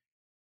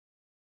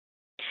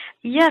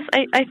 Yes,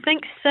 I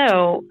think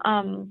so.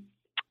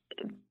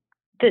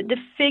 The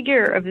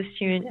figure of the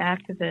student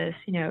activist,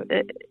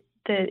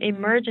 the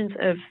emergence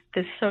of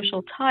this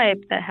social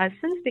type that has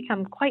since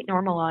become quite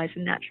normalized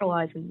and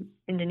naturalized in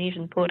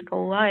Indonesian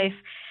political life,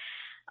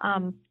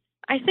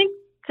 I think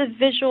the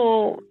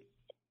visual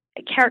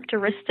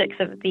characteristics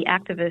of the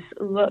activist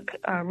look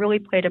really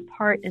played a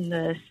part in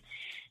this,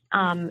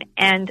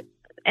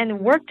 and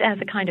worked as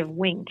a kind of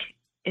wink,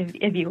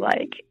 if you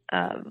like.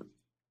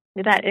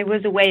 That it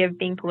was a way of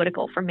being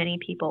political for many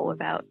people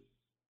without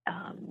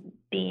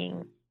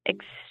being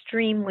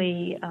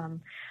extremely,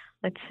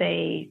 let's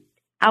say,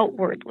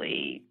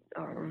 outwardly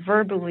or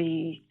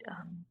verbally,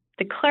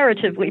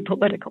 declaratively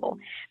political.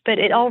 But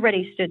it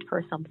already stood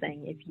for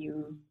something if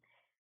you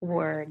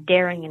were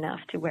daring enough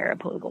to wear a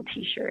political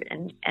T-shirt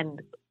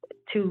and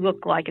to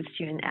look like a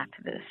student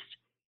activist.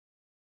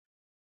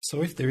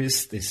 So if there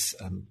is this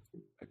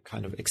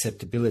kind of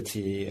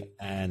acceptability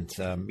and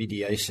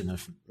mediation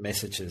of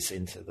messages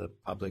into the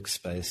public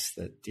space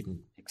that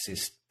didn't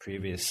exist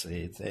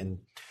previously, then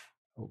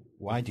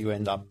why do you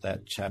end up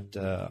that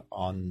chapter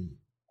on,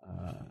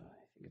 I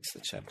think it's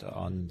the chapter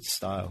on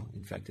style,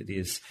 in fact it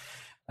is,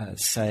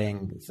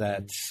 saying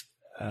that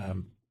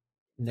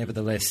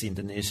nevertheless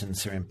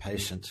Indonesians are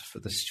impatient for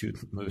the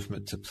student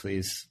movement to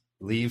please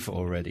leave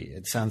already?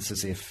 It sounds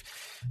as if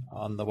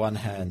on the one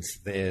hand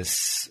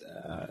there's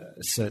a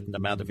certain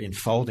amount of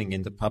enfolding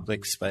into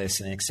public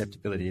space and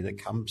acceptability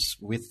that comes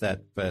with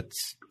that, but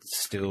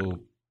still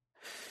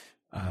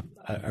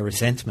a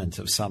resentment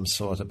of some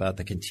sort about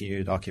the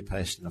continued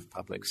occupation of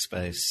public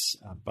space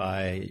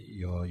by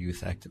your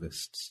youth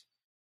activists.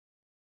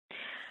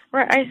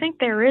 Right, I think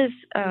there is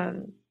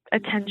a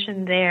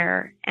tension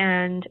there,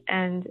 and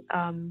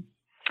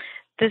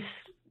this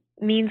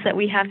means that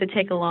we have to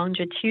take a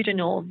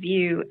longitudinal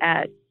view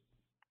at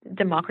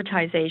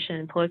democratization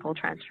and political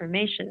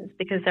transformations,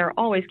 because there are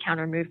always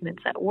counter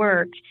movements at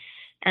work,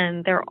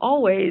 And they're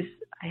always,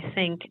 I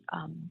think,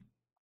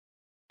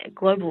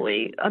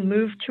 globally, a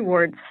move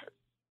towards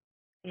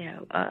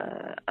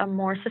a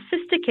more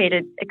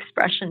sophisticated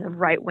expression of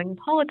right-wing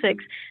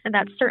politics, and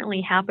that's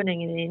certainly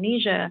happening in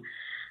Indonesia.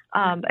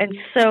 And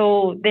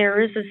so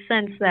there is a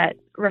sense that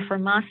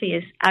reformasi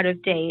is out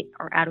of date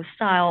or out of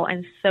style,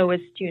 and so is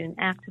student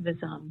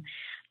activism.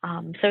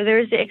 So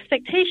there's the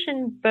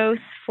expectation both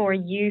for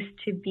youth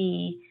to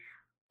be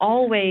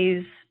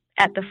always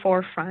at the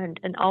forefront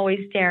and always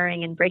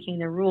daring and breaking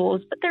the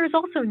rules, but there's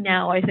also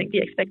now, I think,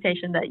 the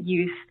expectation that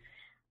youth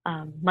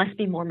must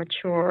be more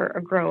mature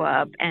or grow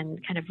up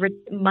and kind of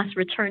must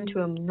return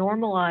to a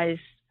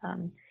normalized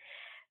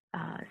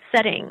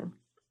setting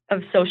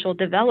of social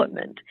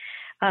development.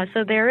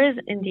 So there is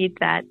indeed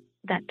that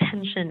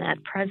tension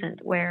at present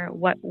where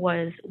what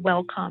was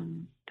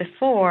welcome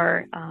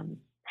before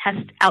has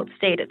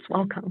outstayed its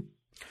welcome.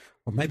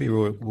 Well, maybe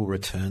we'll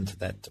return to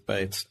that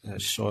debate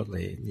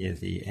shortly near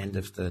the end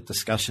of the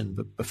discussion.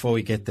 But before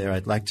we get there,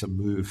 I'd like to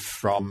move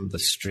from the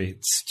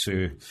streets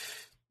to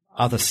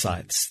other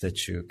sites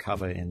that you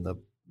cover in the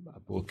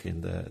book,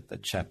 in the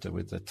chapter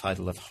with the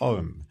title of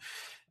Home.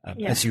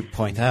 Yes. As you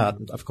point out,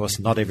 of course,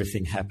 not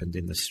everything happened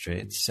in the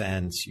streets,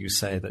 and you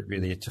say that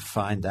really to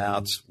find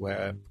out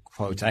where,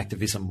 quote,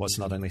 activism was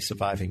not only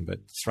surviving but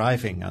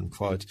thriving,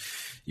 unquote,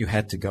 you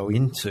had to go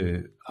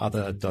into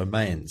other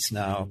domains.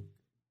 Now,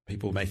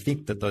 people may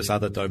think that those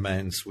other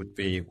domains would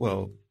be,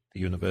 well, the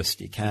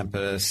university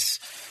campus,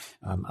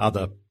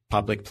 other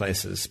public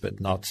places,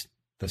 but not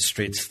the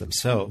streets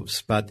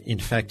themselves. But in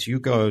fact, you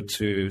go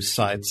to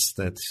sites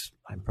that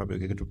I'm probably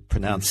going to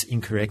pronounce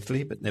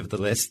incorrectly, but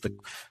nevertheless, the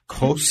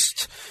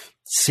Coast,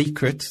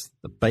 Secret,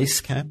 the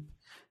Base Camp,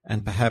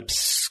 and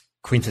perhaps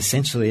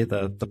quintessentially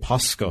the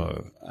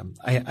POSCO.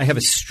 I have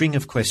a string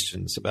of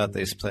questions about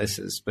these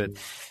places, but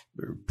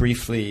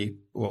briefly,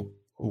 well,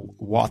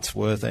 what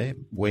were they?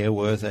 Where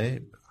were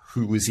they?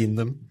 Who was in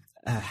them?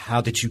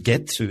 How did you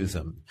get to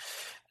them?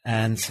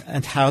 And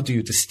how do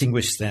you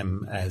distinguish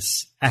them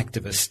as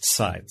activist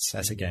sites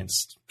as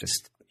against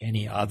just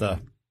any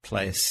other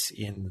place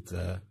in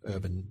the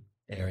urban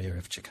area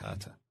of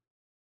Jakarta?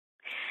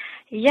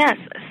 Yes.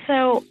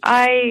 So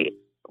I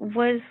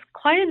was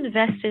quite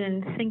invested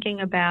in thinking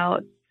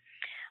about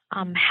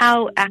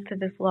how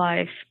activist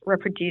life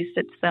reproduced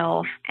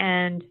itself,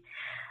 and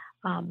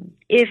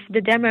if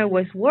the demo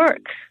was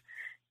work,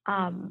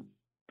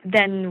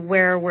 then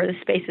where were the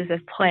spaces of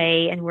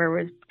play and where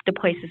was the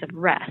places of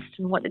rest,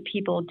 and what did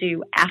people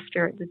do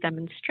after the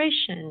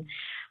demonstration?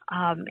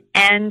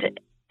 And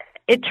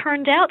it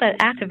turned out that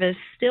activists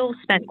still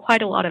spent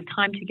quite a lot of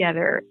time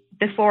together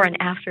before and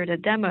after the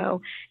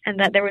demo, and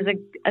that there was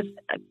a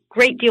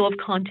great deal of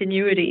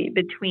continuity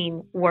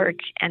between work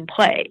and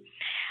play.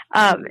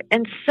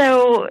 And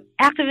so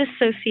activist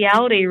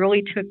sociality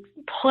really took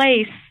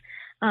place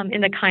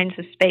in the kinds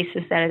of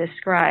spaces that I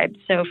described.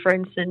 So, for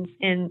instance,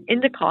 in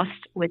the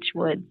Coast, which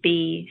would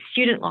be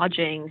student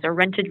lodgings or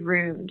rented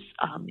rooms,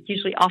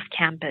 usually off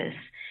campus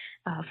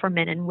for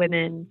men and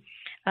women.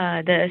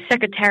 The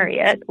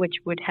Secretariat, which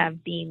would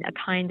have been a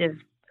kind of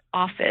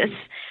office,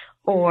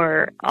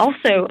 or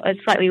also a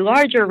slightly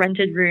larger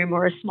rented room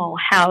or a small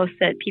house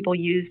that people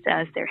used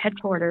as their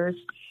headquarters.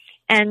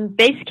 And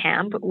Base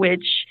Camp,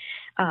 which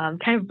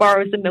kind of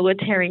borrows the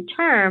military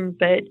term,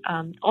 but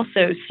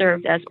also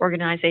served as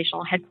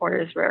organizational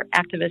headquarters where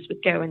activists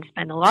would go and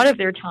spend a lot of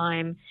their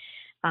time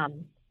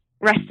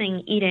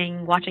resting,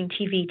 eating, watching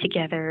TV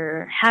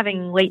together,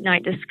 having late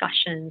night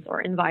discussions, or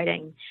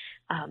inviting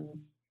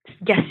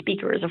guest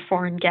speakers or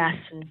foreign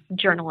guests and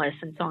journalists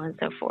and so on and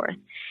so forth.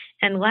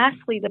 And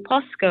lastly, the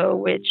POSCO,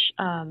 which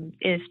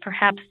is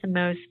perhaps the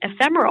most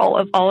ephemeral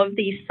of all of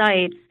these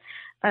sites,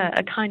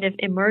 a kind of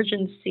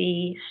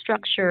emergency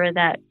structure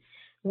that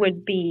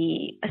would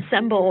be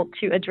assembled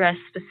to address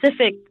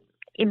specific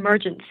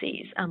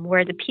emergencies,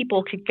 where the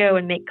people could go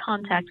and make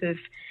contact with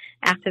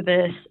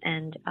activists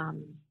and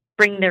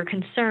bring their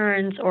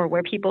concerns, or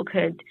where people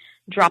could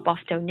drop off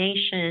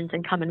donations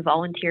and come and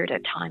volunteer their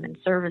time and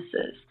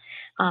services.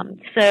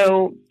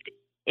 So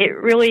it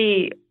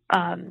really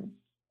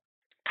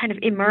kind of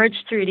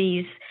emerged through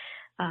these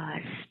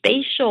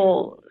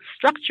spatial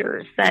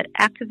structures that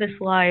activist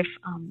life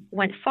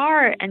went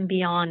far and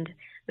beyond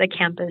the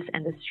campus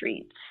and the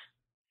streets.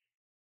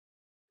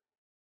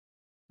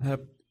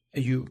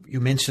 You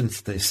mentioned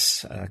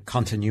this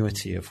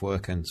continuity of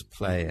work and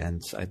play,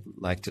 and I'd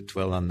like to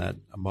dwell on that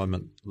a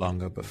moment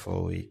longer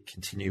before we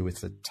continue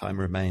with the time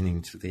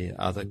remaining to the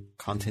other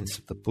contents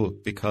of the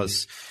book,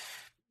 because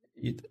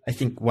I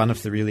think one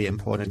of the really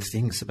important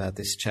things about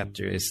this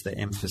chapter is the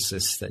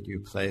emphasis that you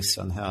place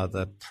on how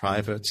the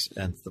private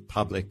and the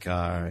public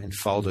are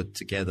enfolded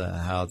together,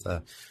 how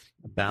the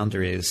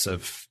boundaries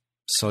of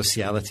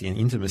sociality and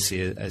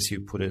intimacy, as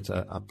you put it,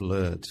 are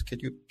blurred.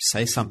 Could you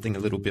say something a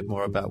little bit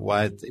more about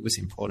why it was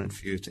important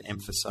for you to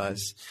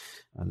emphasize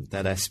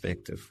that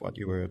aspect of what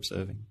you were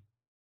observing?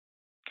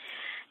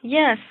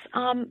 Yes,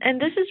 and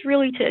this is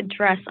really to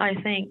address, I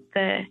think,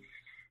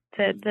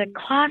 the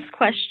class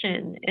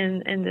question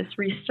in this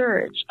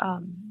research,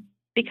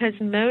 because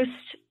most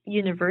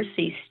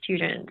university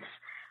students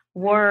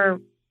were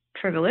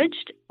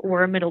privileged,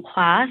 were middle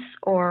class,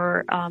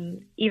 or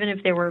even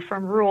if they were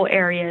from rural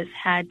areas,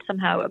 had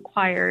somehow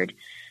acquired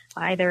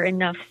either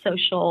enough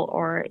social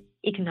or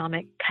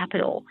economic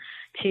capital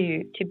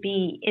to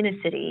be in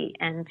a city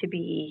and to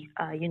be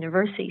a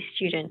university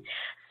student.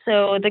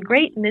 So the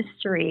great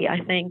mystery,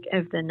 I think,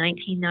 of the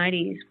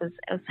 1990s was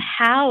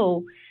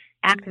how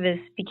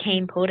activists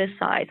became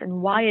politicized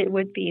and why it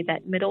would be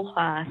that middle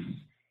class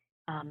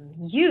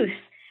youth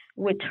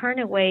would turn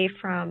away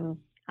from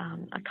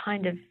a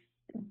kind of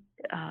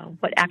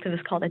what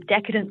activists called a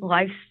decadent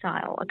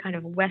lifestyle, a kind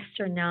of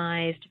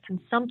westernized,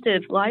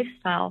 consumptive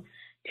lifestyle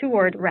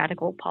toward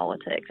radical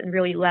politics and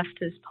really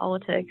leftist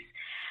politics.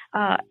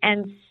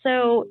 And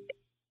so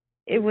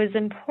it was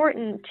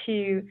important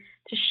to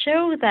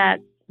show that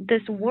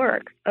this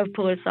work of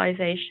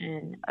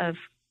politicization, of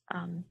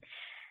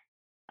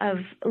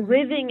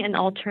living an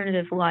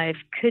alternative life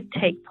could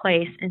take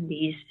place in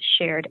these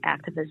shared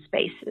activist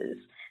spaces,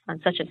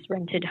 such as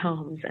rented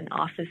homes and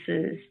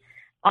offices,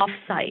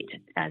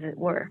 off-site, as it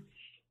were.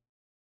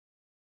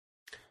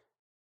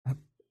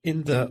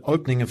 In the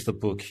opening of the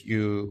book,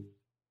 you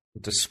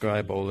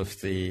describe all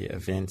of the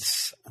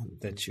events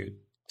that you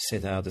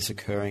set out as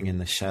occurring in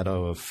the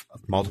shadow of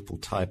multiple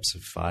types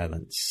of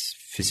violence,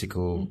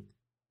 physical,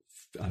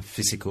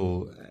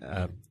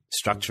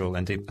 structural,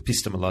 and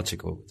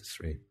epistemological, the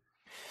three.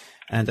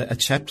 And a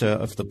chapter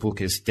of the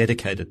book is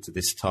dedicated to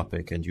this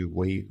topic, and you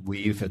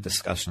weave a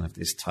discussion of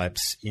these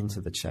types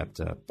into the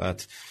chapter.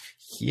 But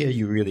here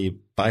you really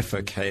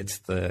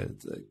bifurcate the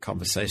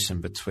conversation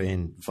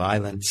between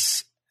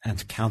violence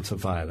and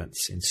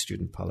counter-violence in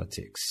student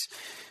politics.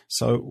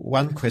 So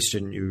one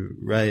question you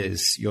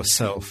raise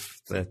yourself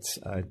that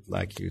I'd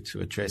like you to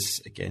address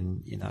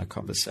again in our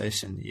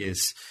conversation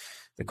is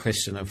the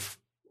question of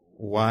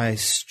why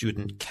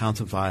student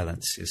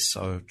counter-violence is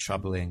so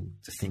troubling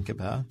to think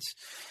about.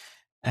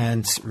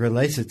 And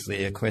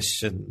relatedly, a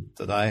question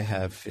that I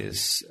have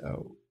is,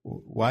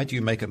 why do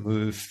you make a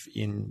move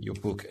in your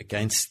book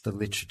against the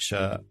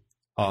literature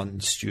on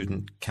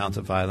student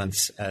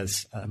counter-violence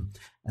as an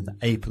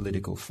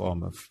apolitical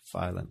form of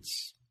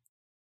violence?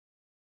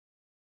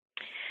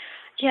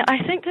 Yeah, I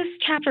think this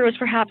chapter was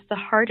perhaps the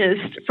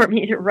hardest for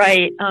me to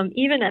write.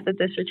 Even at the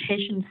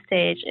dissertation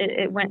stage,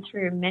 it went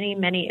through many,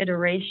 many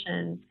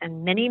iterations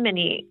and many,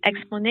 many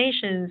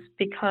explanations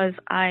because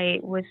I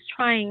was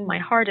trying my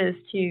hardest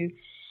to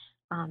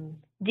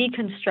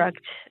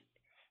deconstruct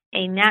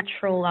a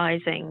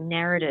naturalizing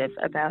narrative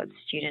about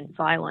student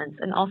violence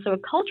and also a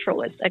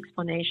culturalist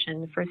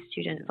explanation for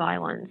student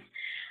violence.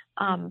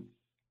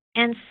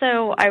 And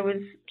so I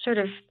was sort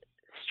of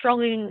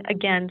struggling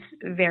against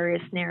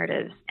various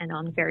narratives and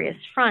on various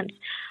fronts,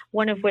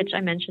 one of which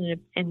I mentioned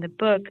in the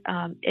book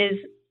is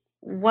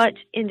what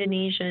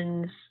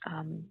Indonesians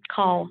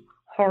call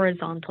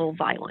horizontal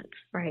violence,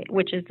 right,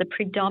 which is the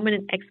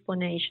predominant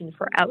explanation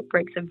for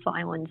outbreaks of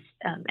violence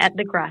at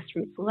the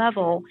grassroots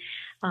level.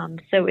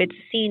 So it's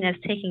seen as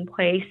taking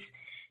place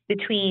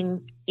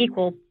between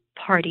equal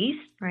parties,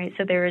 right?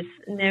 So there is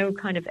no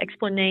kind of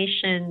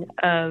explanation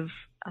of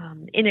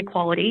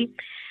inequality.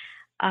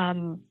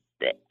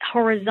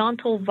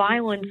 Horizontal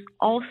violence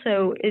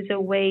also is a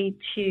way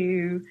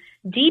to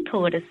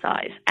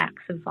depoliticize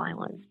acts of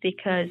violence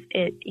because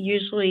it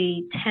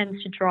usually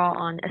tends to draw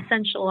on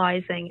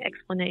essentializing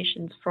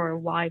explanations for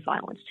why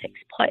violence takes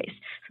place.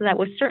 So that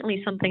was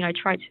certainly something I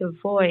tried to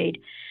avoid.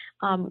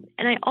 And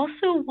I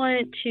also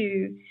wanted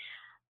to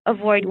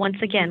avoid,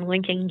 once again,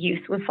 linking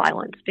youth with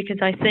violence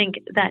because I think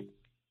that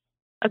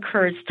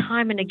occurs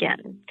time and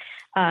again.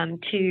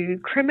 To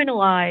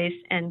criminalize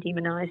and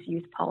demonize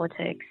youth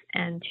politics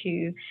and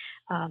to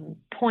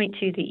point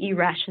to the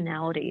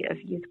irrationality of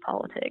youth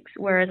politics.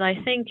 Whereas I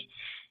think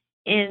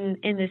in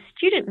the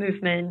student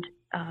movement,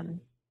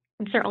 and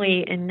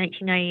certainly in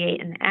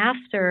 1998 and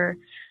after,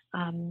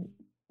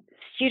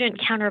 student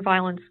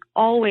counter-violence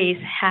always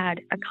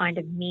had a kind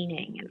of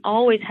meaning and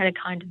always had a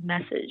kind of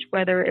message,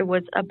 whether it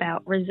was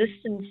about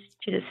resistance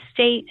to the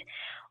state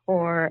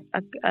or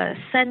a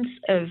sense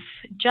of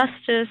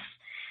justice.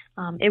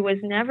 It was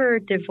never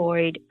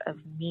devoid of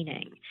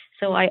meaning.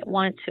 So I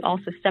want to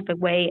also step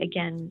away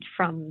again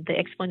from the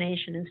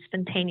explanation of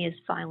spontaneous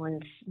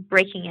violence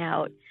breaking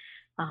out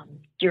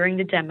during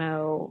the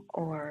demo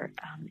or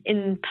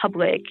in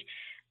public,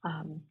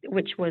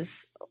 which was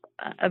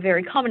a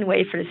very common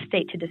way for the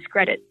state to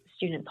discredit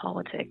student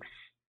politics.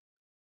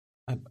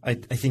 I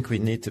think we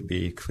need to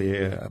be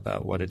clear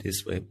about what it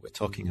is we're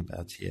talking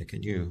about here.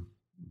 Can you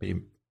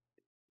be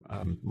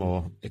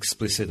more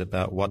explicit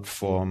about what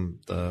form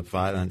the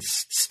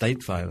violence,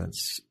 state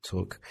violence,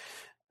 took,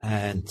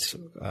 and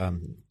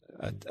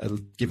I'll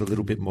give a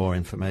little bit more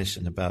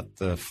information about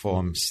the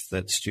forms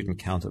that student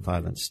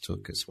counter-violence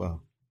took as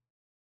well.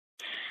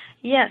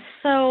 Yes,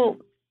 so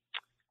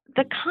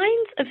the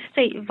kinds of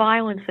state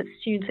violence that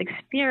students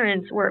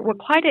experienced were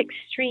quite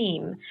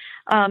extreme.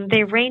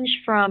 They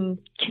ranged from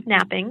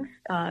kidnappings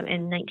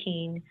in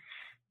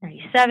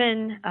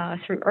 1997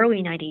 through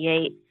early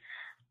 98,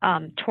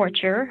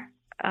 torture,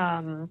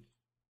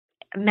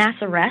 mass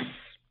arrests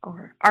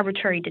or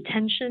arbitrary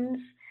detentions,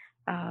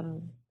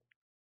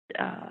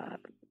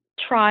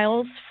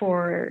 trials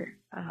for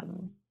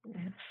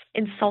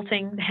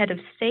insulting the head of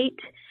state.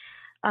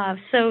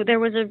 So there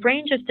was a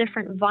range of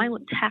different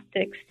violent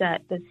tactics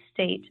that the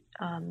state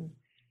kind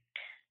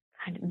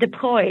of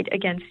deployed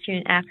against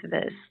student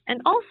activists.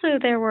 And also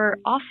there were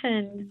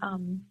often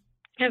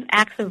kind of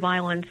acts of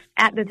violence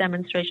at the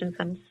demonstrations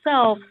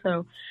themselves.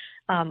 So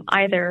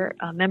either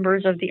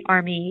members of the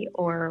army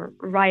or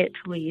riot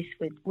police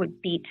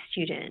would beat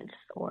students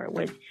or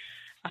would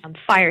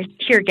fire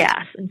tear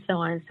gas and so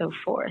on and so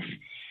forth.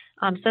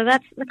 So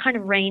that's the kind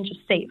of range of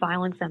state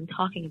violence I'm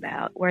talking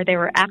about, where there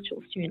were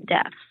actual student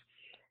deaths.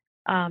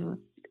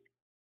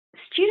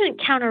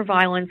 Student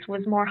counter-violence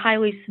was more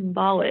highly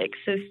symbolic.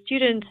 So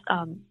students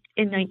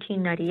in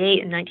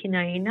 1998 and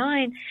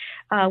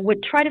 1999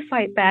 would try to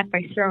fight back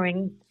by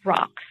throwing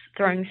rocks,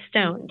 throwing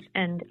stones,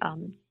 and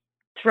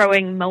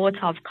throwing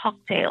Molotov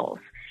cocktails.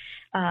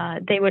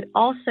 They would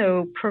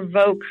also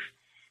provoke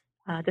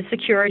the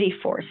security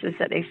forces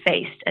that they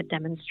faced at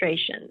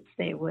demonstrations.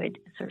 They would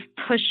sort of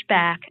push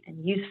back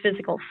and use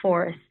physical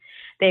force.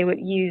 They would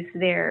use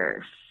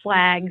their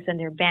flags and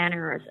their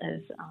banners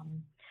as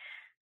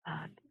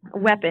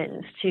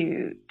weapons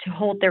to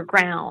hold their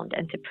ground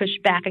and to push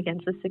back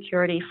against the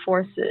security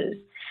forces.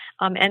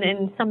 And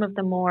in some of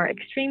the more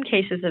extreme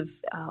cases of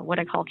what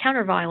I call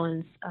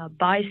counter-violence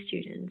by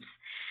students,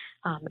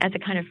 as a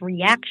kind of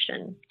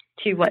reaction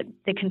to what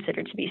they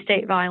considered to be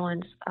state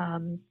violence,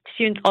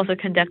 students also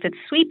conducted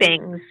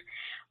sweepings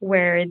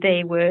where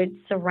they would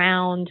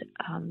surround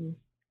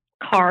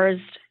cars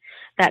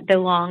that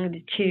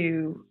belonged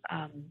to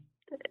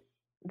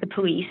the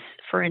police,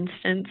 for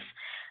instance,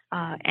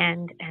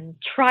 and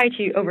try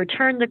to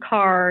overturn the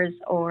cars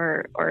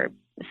or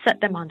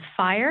set them on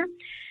fire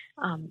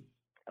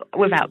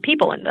without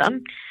people in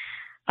them.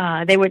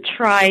 They would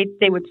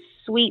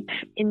sweep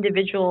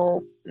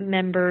individual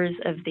members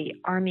of the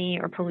army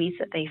or police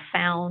that they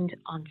found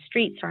on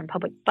streets or on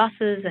public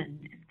buses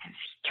and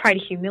try to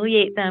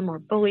humiliate them or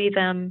bully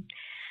them.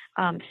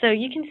 So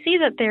you can see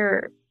that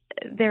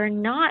they're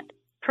not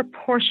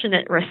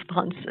proportionate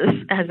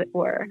responses, as it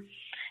were,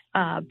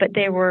 but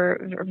they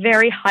were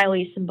very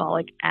highly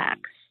symbolic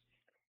acts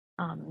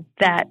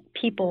that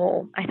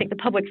people, I think the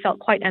public felt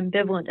quite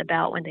ambivalent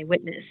about when they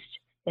witnessed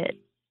it.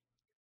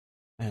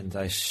 And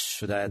I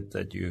should add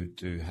that you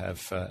do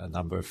have a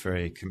number of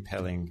very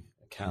compelling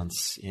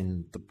accounts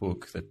in the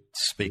book that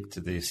speak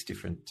to these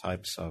different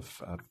types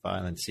of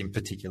violence. In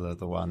particular,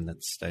 the one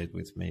that stayed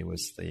with me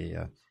was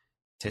the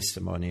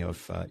testimony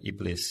of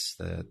Iblis,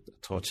 the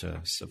torture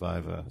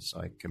survivor.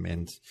 So I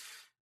commend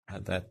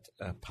that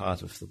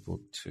part of the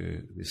book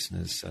to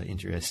listeners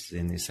interested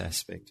in this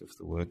aspect of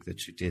the work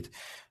that you did.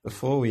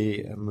 Before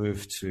we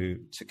move to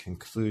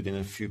conclude in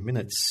a few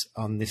minutes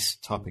on this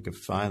topic of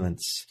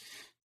violence,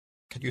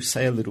 could you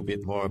say a little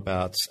bit more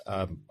about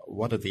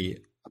what are the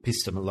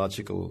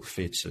epistemological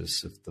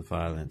features of the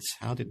violence?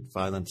 How did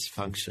violence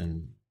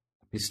function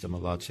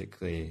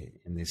epistemologically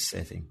in this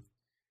setting?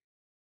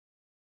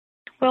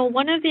 Well,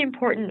 one of the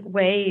important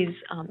ways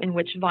in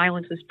which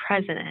violence was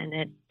present, and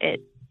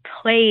it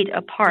played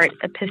a part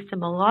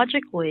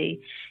epistemologically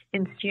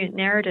in student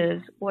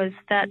narratives, was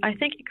that I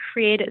think it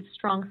created a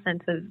strong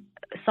sense of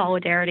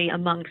solidarity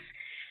amongst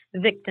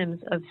victims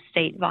of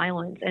state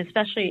violence,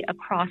 especially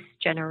across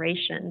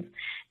generations.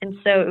 And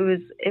so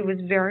it was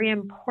very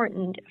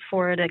important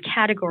for the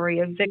category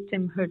of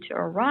victimhood to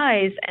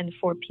arise and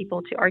for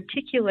people to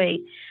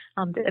articulate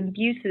the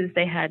abuses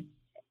they had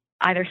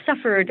either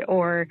suffered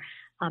or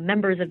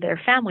members of their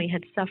family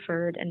had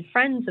suffered and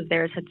friends of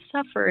theirs had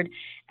suffered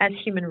as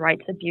human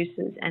rights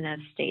abuses and as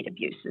state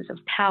abuses of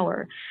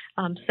power.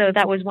 So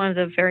that was one of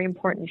the very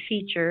important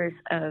features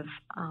of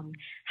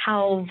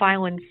how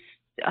violence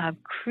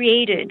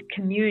created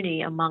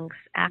community amongst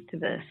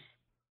activists.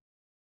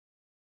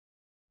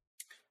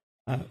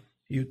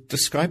 You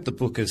described the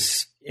book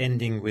as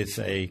ending with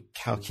a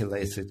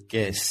calculated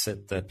guess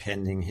at the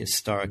pending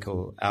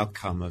historical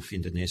outcome of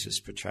Indonesia's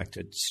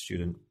protracted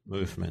student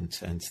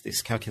movement. And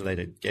this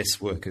calculated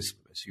guesswork, as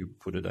you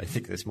put it, I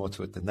think there's more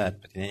to it than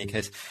that, but in any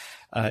case,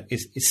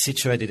 is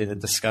situated in a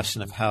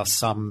discussion of how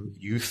some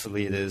youth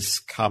leaders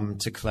come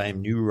to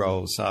claim new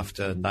roles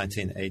after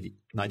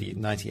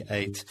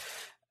 1998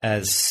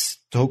 as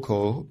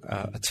toko,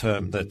 a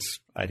term that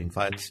I'd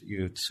invite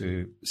you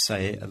to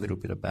say a little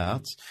bit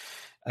about.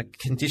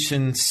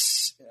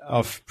 Conditions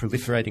of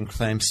proliferating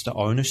claims to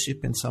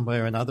ownership in some way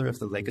or another of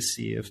the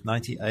legacy of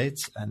 98,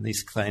 and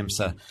these claims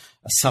are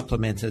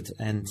supplemented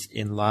and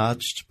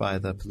enlarged by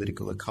the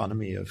political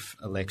economy of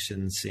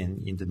elections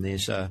in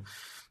Indonesia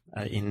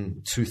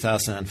in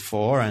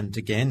 2004 and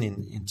again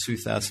in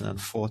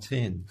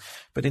 2014.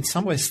 But in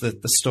some ways, the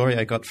story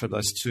I got from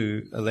those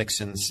two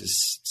elections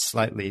is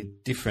slightly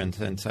different,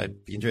 and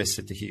I'd be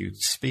interested to hear you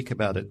speak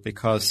about it,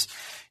 because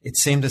it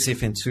seemed as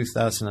if in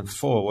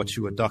 2004 what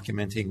you were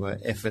documenting were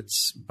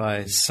efforts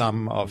by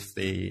some of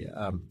the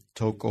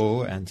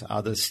toko and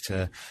others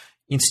to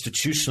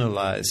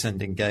institutionalize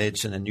and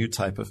engage in a new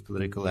type of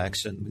political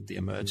action with the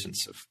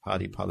emergence of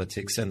party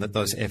politics, and that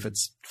those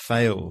efforts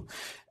fail.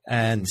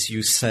 And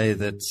you say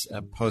that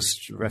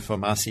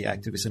post-Reformasi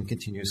activism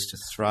continues to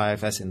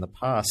thrive, as in the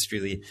past,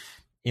 really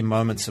in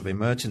moments of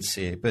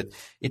emergency. But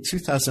in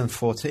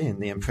 2014,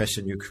 the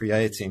impression you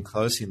create in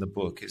closing the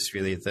book is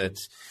really that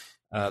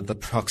the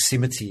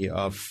proximity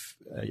of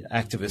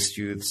activist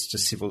youths to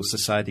civil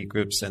society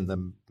groups and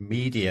the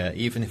media,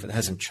 even if it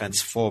hasn't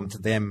transformed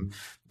them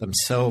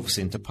themselves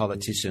into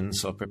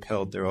politicians or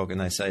propelled their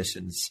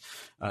organizations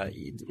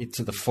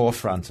to the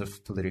forefront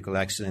of political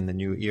action in the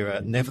new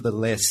era,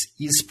 nevertheless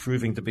is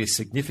proving to be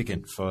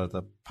significant for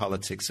the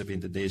politics of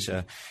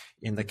Indonesia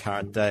in the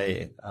current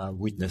day.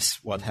 Witness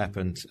what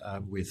happened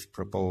with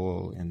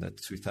Prabowo in the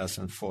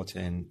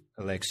 2014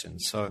 election.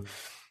 So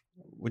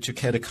would you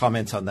care to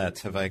comment on that?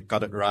 Have I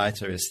got it right,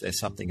 or is there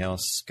something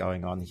else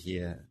going on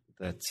here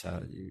that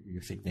you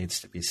think needs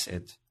to be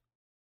said?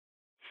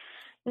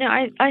 No,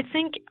 I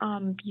think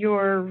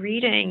your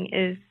reading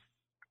is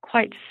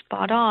quite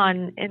spot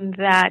on in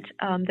that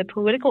the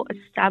political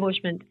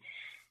establishment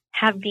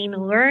have been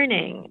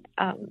learning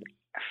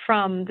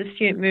from the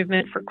student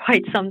movement for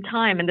quite some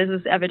time, and this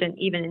was evident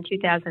even in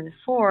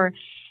 2004.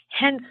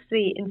 Hence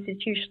the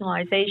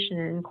institutionalization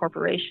and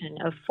incorporation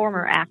of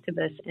former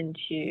activists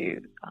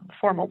into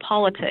formal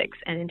politics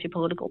and into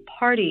political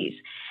parties.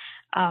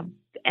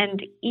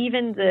 And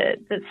even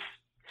the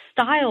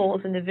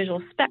styles and the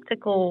visual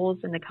spectacles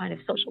and the kind of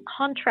social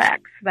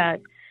contracts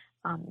that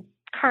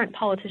current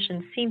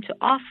politicians seem to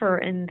offer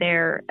in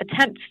their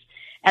attempts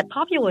at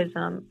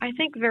populism, I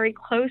think very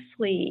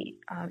closely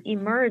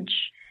emerge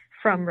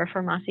from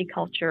Reformasi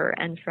culture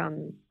and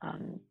from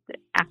the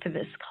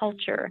activist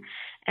culture.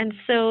 And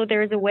so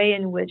there's a way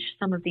in which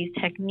some of these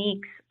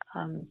techniques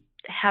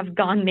have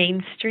gone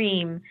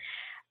mainstream,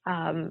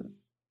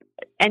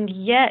 and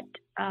yet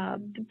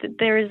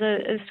there is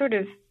a sort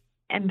of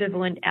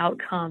ambivalent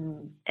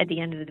outcome at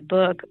the end of the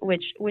book,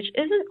 which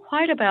isn't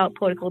quite about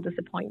political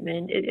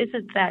disappointment. It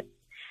isn't that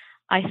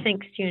I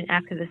think student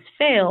activists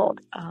failed,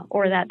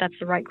 or that that's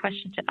the right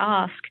question to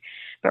ask,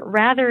 but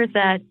rather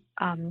that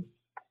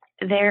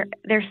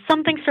there's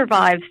something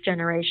survives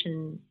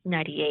Generation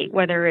 98,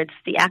 whether it's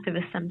the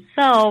activists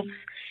themselves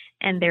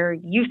and their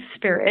youth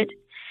spirit,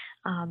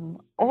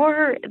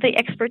 or the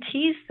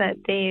expertise that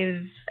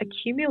they've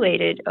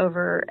accumulated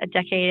over a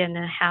decade and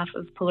a half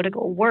of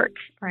political work,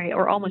 right,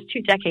 or almost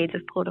 2 decades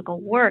of political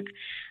work,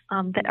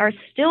 that are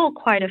still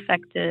quite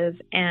effective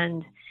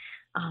and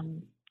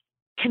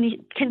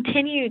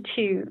continue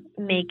to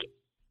make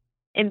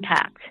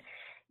impact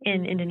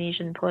in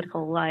Indonesian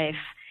political life.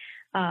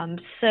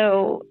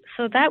 So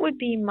that would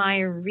be my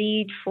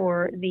read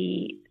for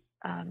the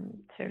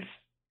sort of,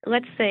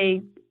 let's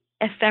say,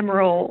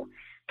 ephemeral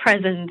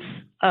presence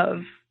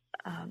of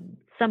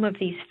some of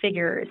these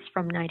figures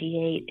from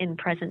 98 in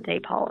present day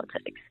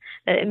politics.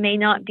 That it may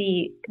not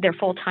be their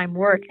full-time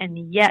work,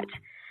 and yet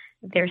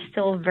they're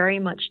still very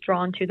much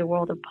drawn to the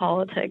world of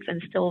politics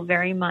and still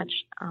very much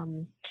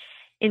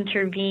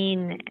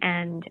intervene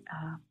and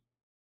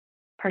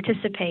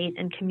participate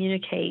and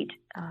communicate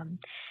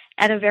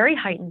at a very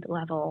heightened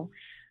level.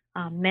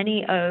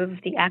 Many of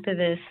the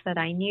activists that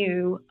I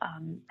knew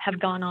have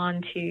gone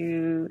on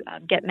to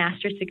get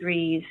master's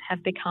degrees,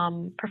 have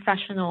become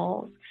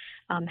professionals,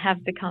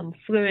 have become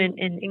fluent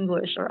in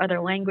English or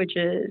other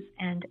languages,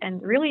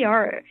 and really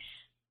are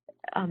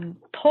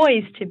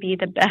poised to be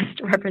the best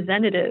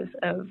representatives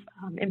of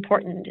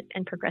important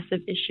and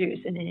progressive issues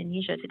in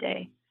Indonesia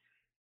today.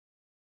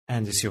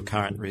 And is your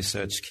current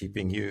research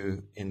keeping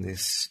you in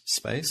this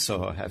space,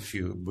 or have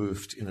you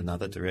moved in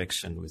another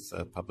direction with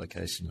the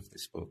publication of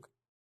this book?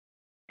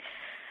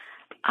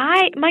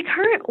 My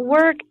current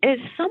work is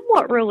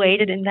somewhat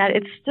related in that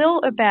it's still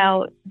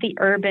about the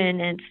urban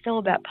and it's still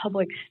about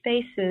public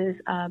spaces,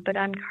 but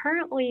I'm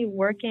currently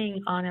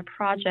working on a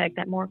project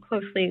that more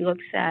closely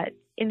looks at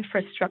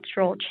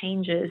infrastructural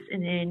changes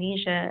in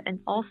Indonesia and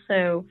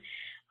also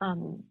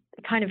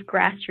kind of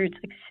grassroots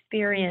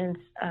experience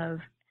of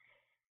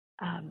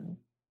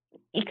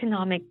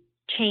economic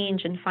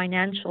change and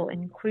financial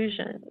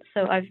inclusion.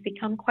 So I've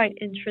become quite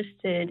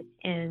interested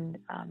in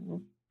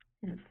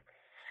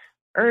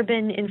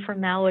urban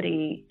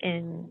informality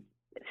in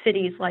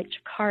cities like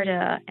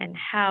Jakarta and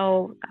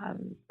how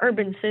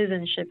urban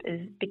citizenship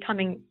is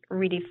becoming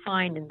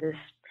redefined in this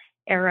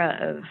era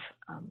of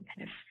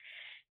kind of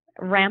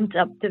ramped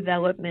up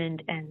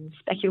development and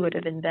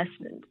speculative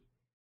investment.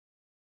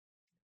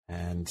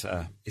 And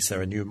is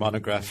there a new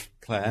monograph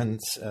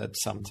planned at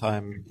some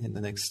time in the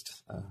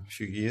next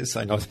few years?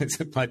 I know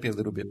it might be a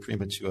little bit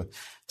premature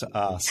to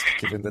ask,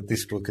 given that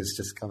this book has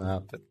just come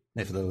out, but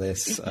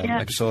nevertheless,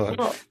 I'm sure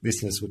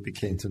listeners would be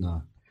keen to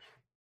know.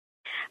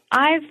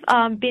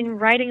 I've been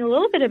writing a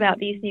little bit about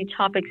these new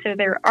topics. So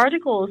there are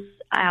articles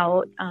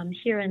out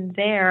here and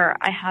there.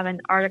 I have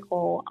an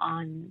article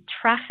on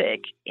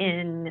traffic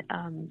in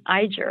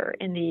IJER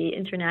in the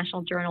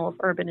International Journal of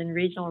Urban and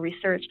Regional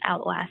Research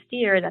out last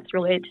year that's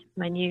related to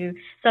my new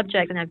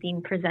subject, and I've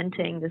been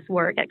presenting this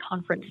work at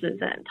conferences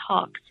and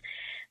talks.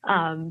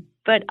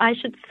 But I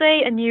should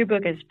say a new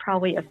book is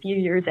probably a few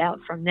years out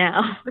from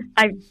now.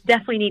 I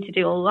definitely need to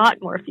do a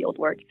lot more field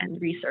work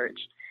and research.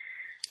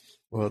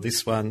 Well,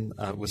 this one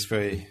was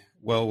very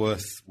well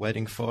worth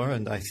waiting for,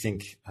 and I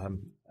think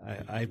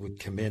I would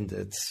commend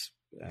it,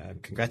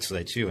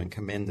 congratulate you and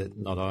commend it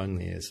not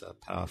only as a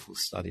powerful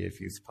study of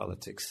youth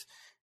politics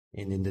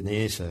in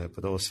Indonesia,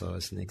 but also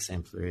as an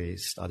exemplary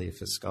study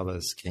for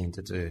scholars keen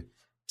to do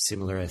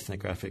similar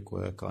ethnographic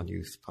work on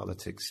youth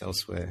politics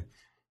elsewhere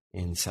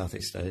in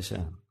Southeast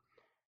Asia.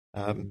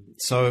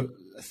 So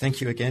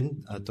thank you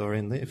again,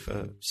 Doreen Lee,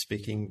 for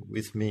speaking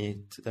with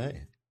me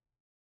today.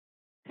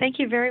 Thank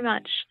you very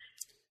much.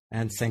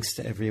 And thanks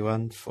to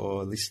everyone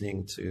for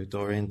listening to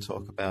Doreen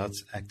talk about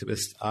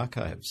Activist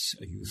Archives,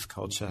 Youth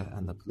Culture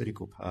and the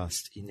Political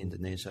Past in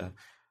Indonesia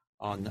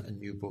on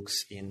new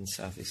books in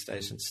Southeast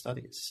Asian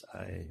studies.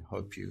 I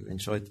hope you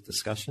enjoyed the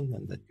discussion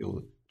and that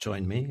you'll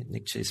join me,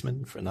 Nick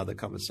Cheesman, for another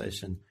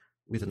conversation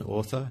with an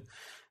author.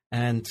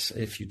 And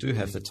if you do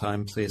have the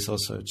time, please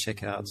also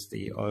check out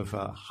the over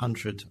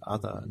 100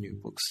 other New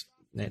Books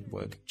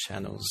Network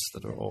channels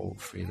that are all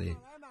freely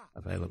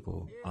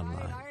available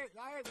online.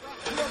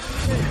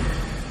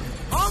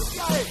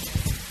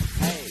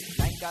 Hey,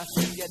 like I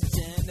sing at the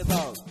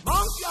tinderbox.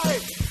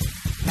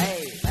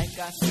 Hey, like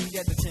I sing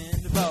at the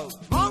tinderbox.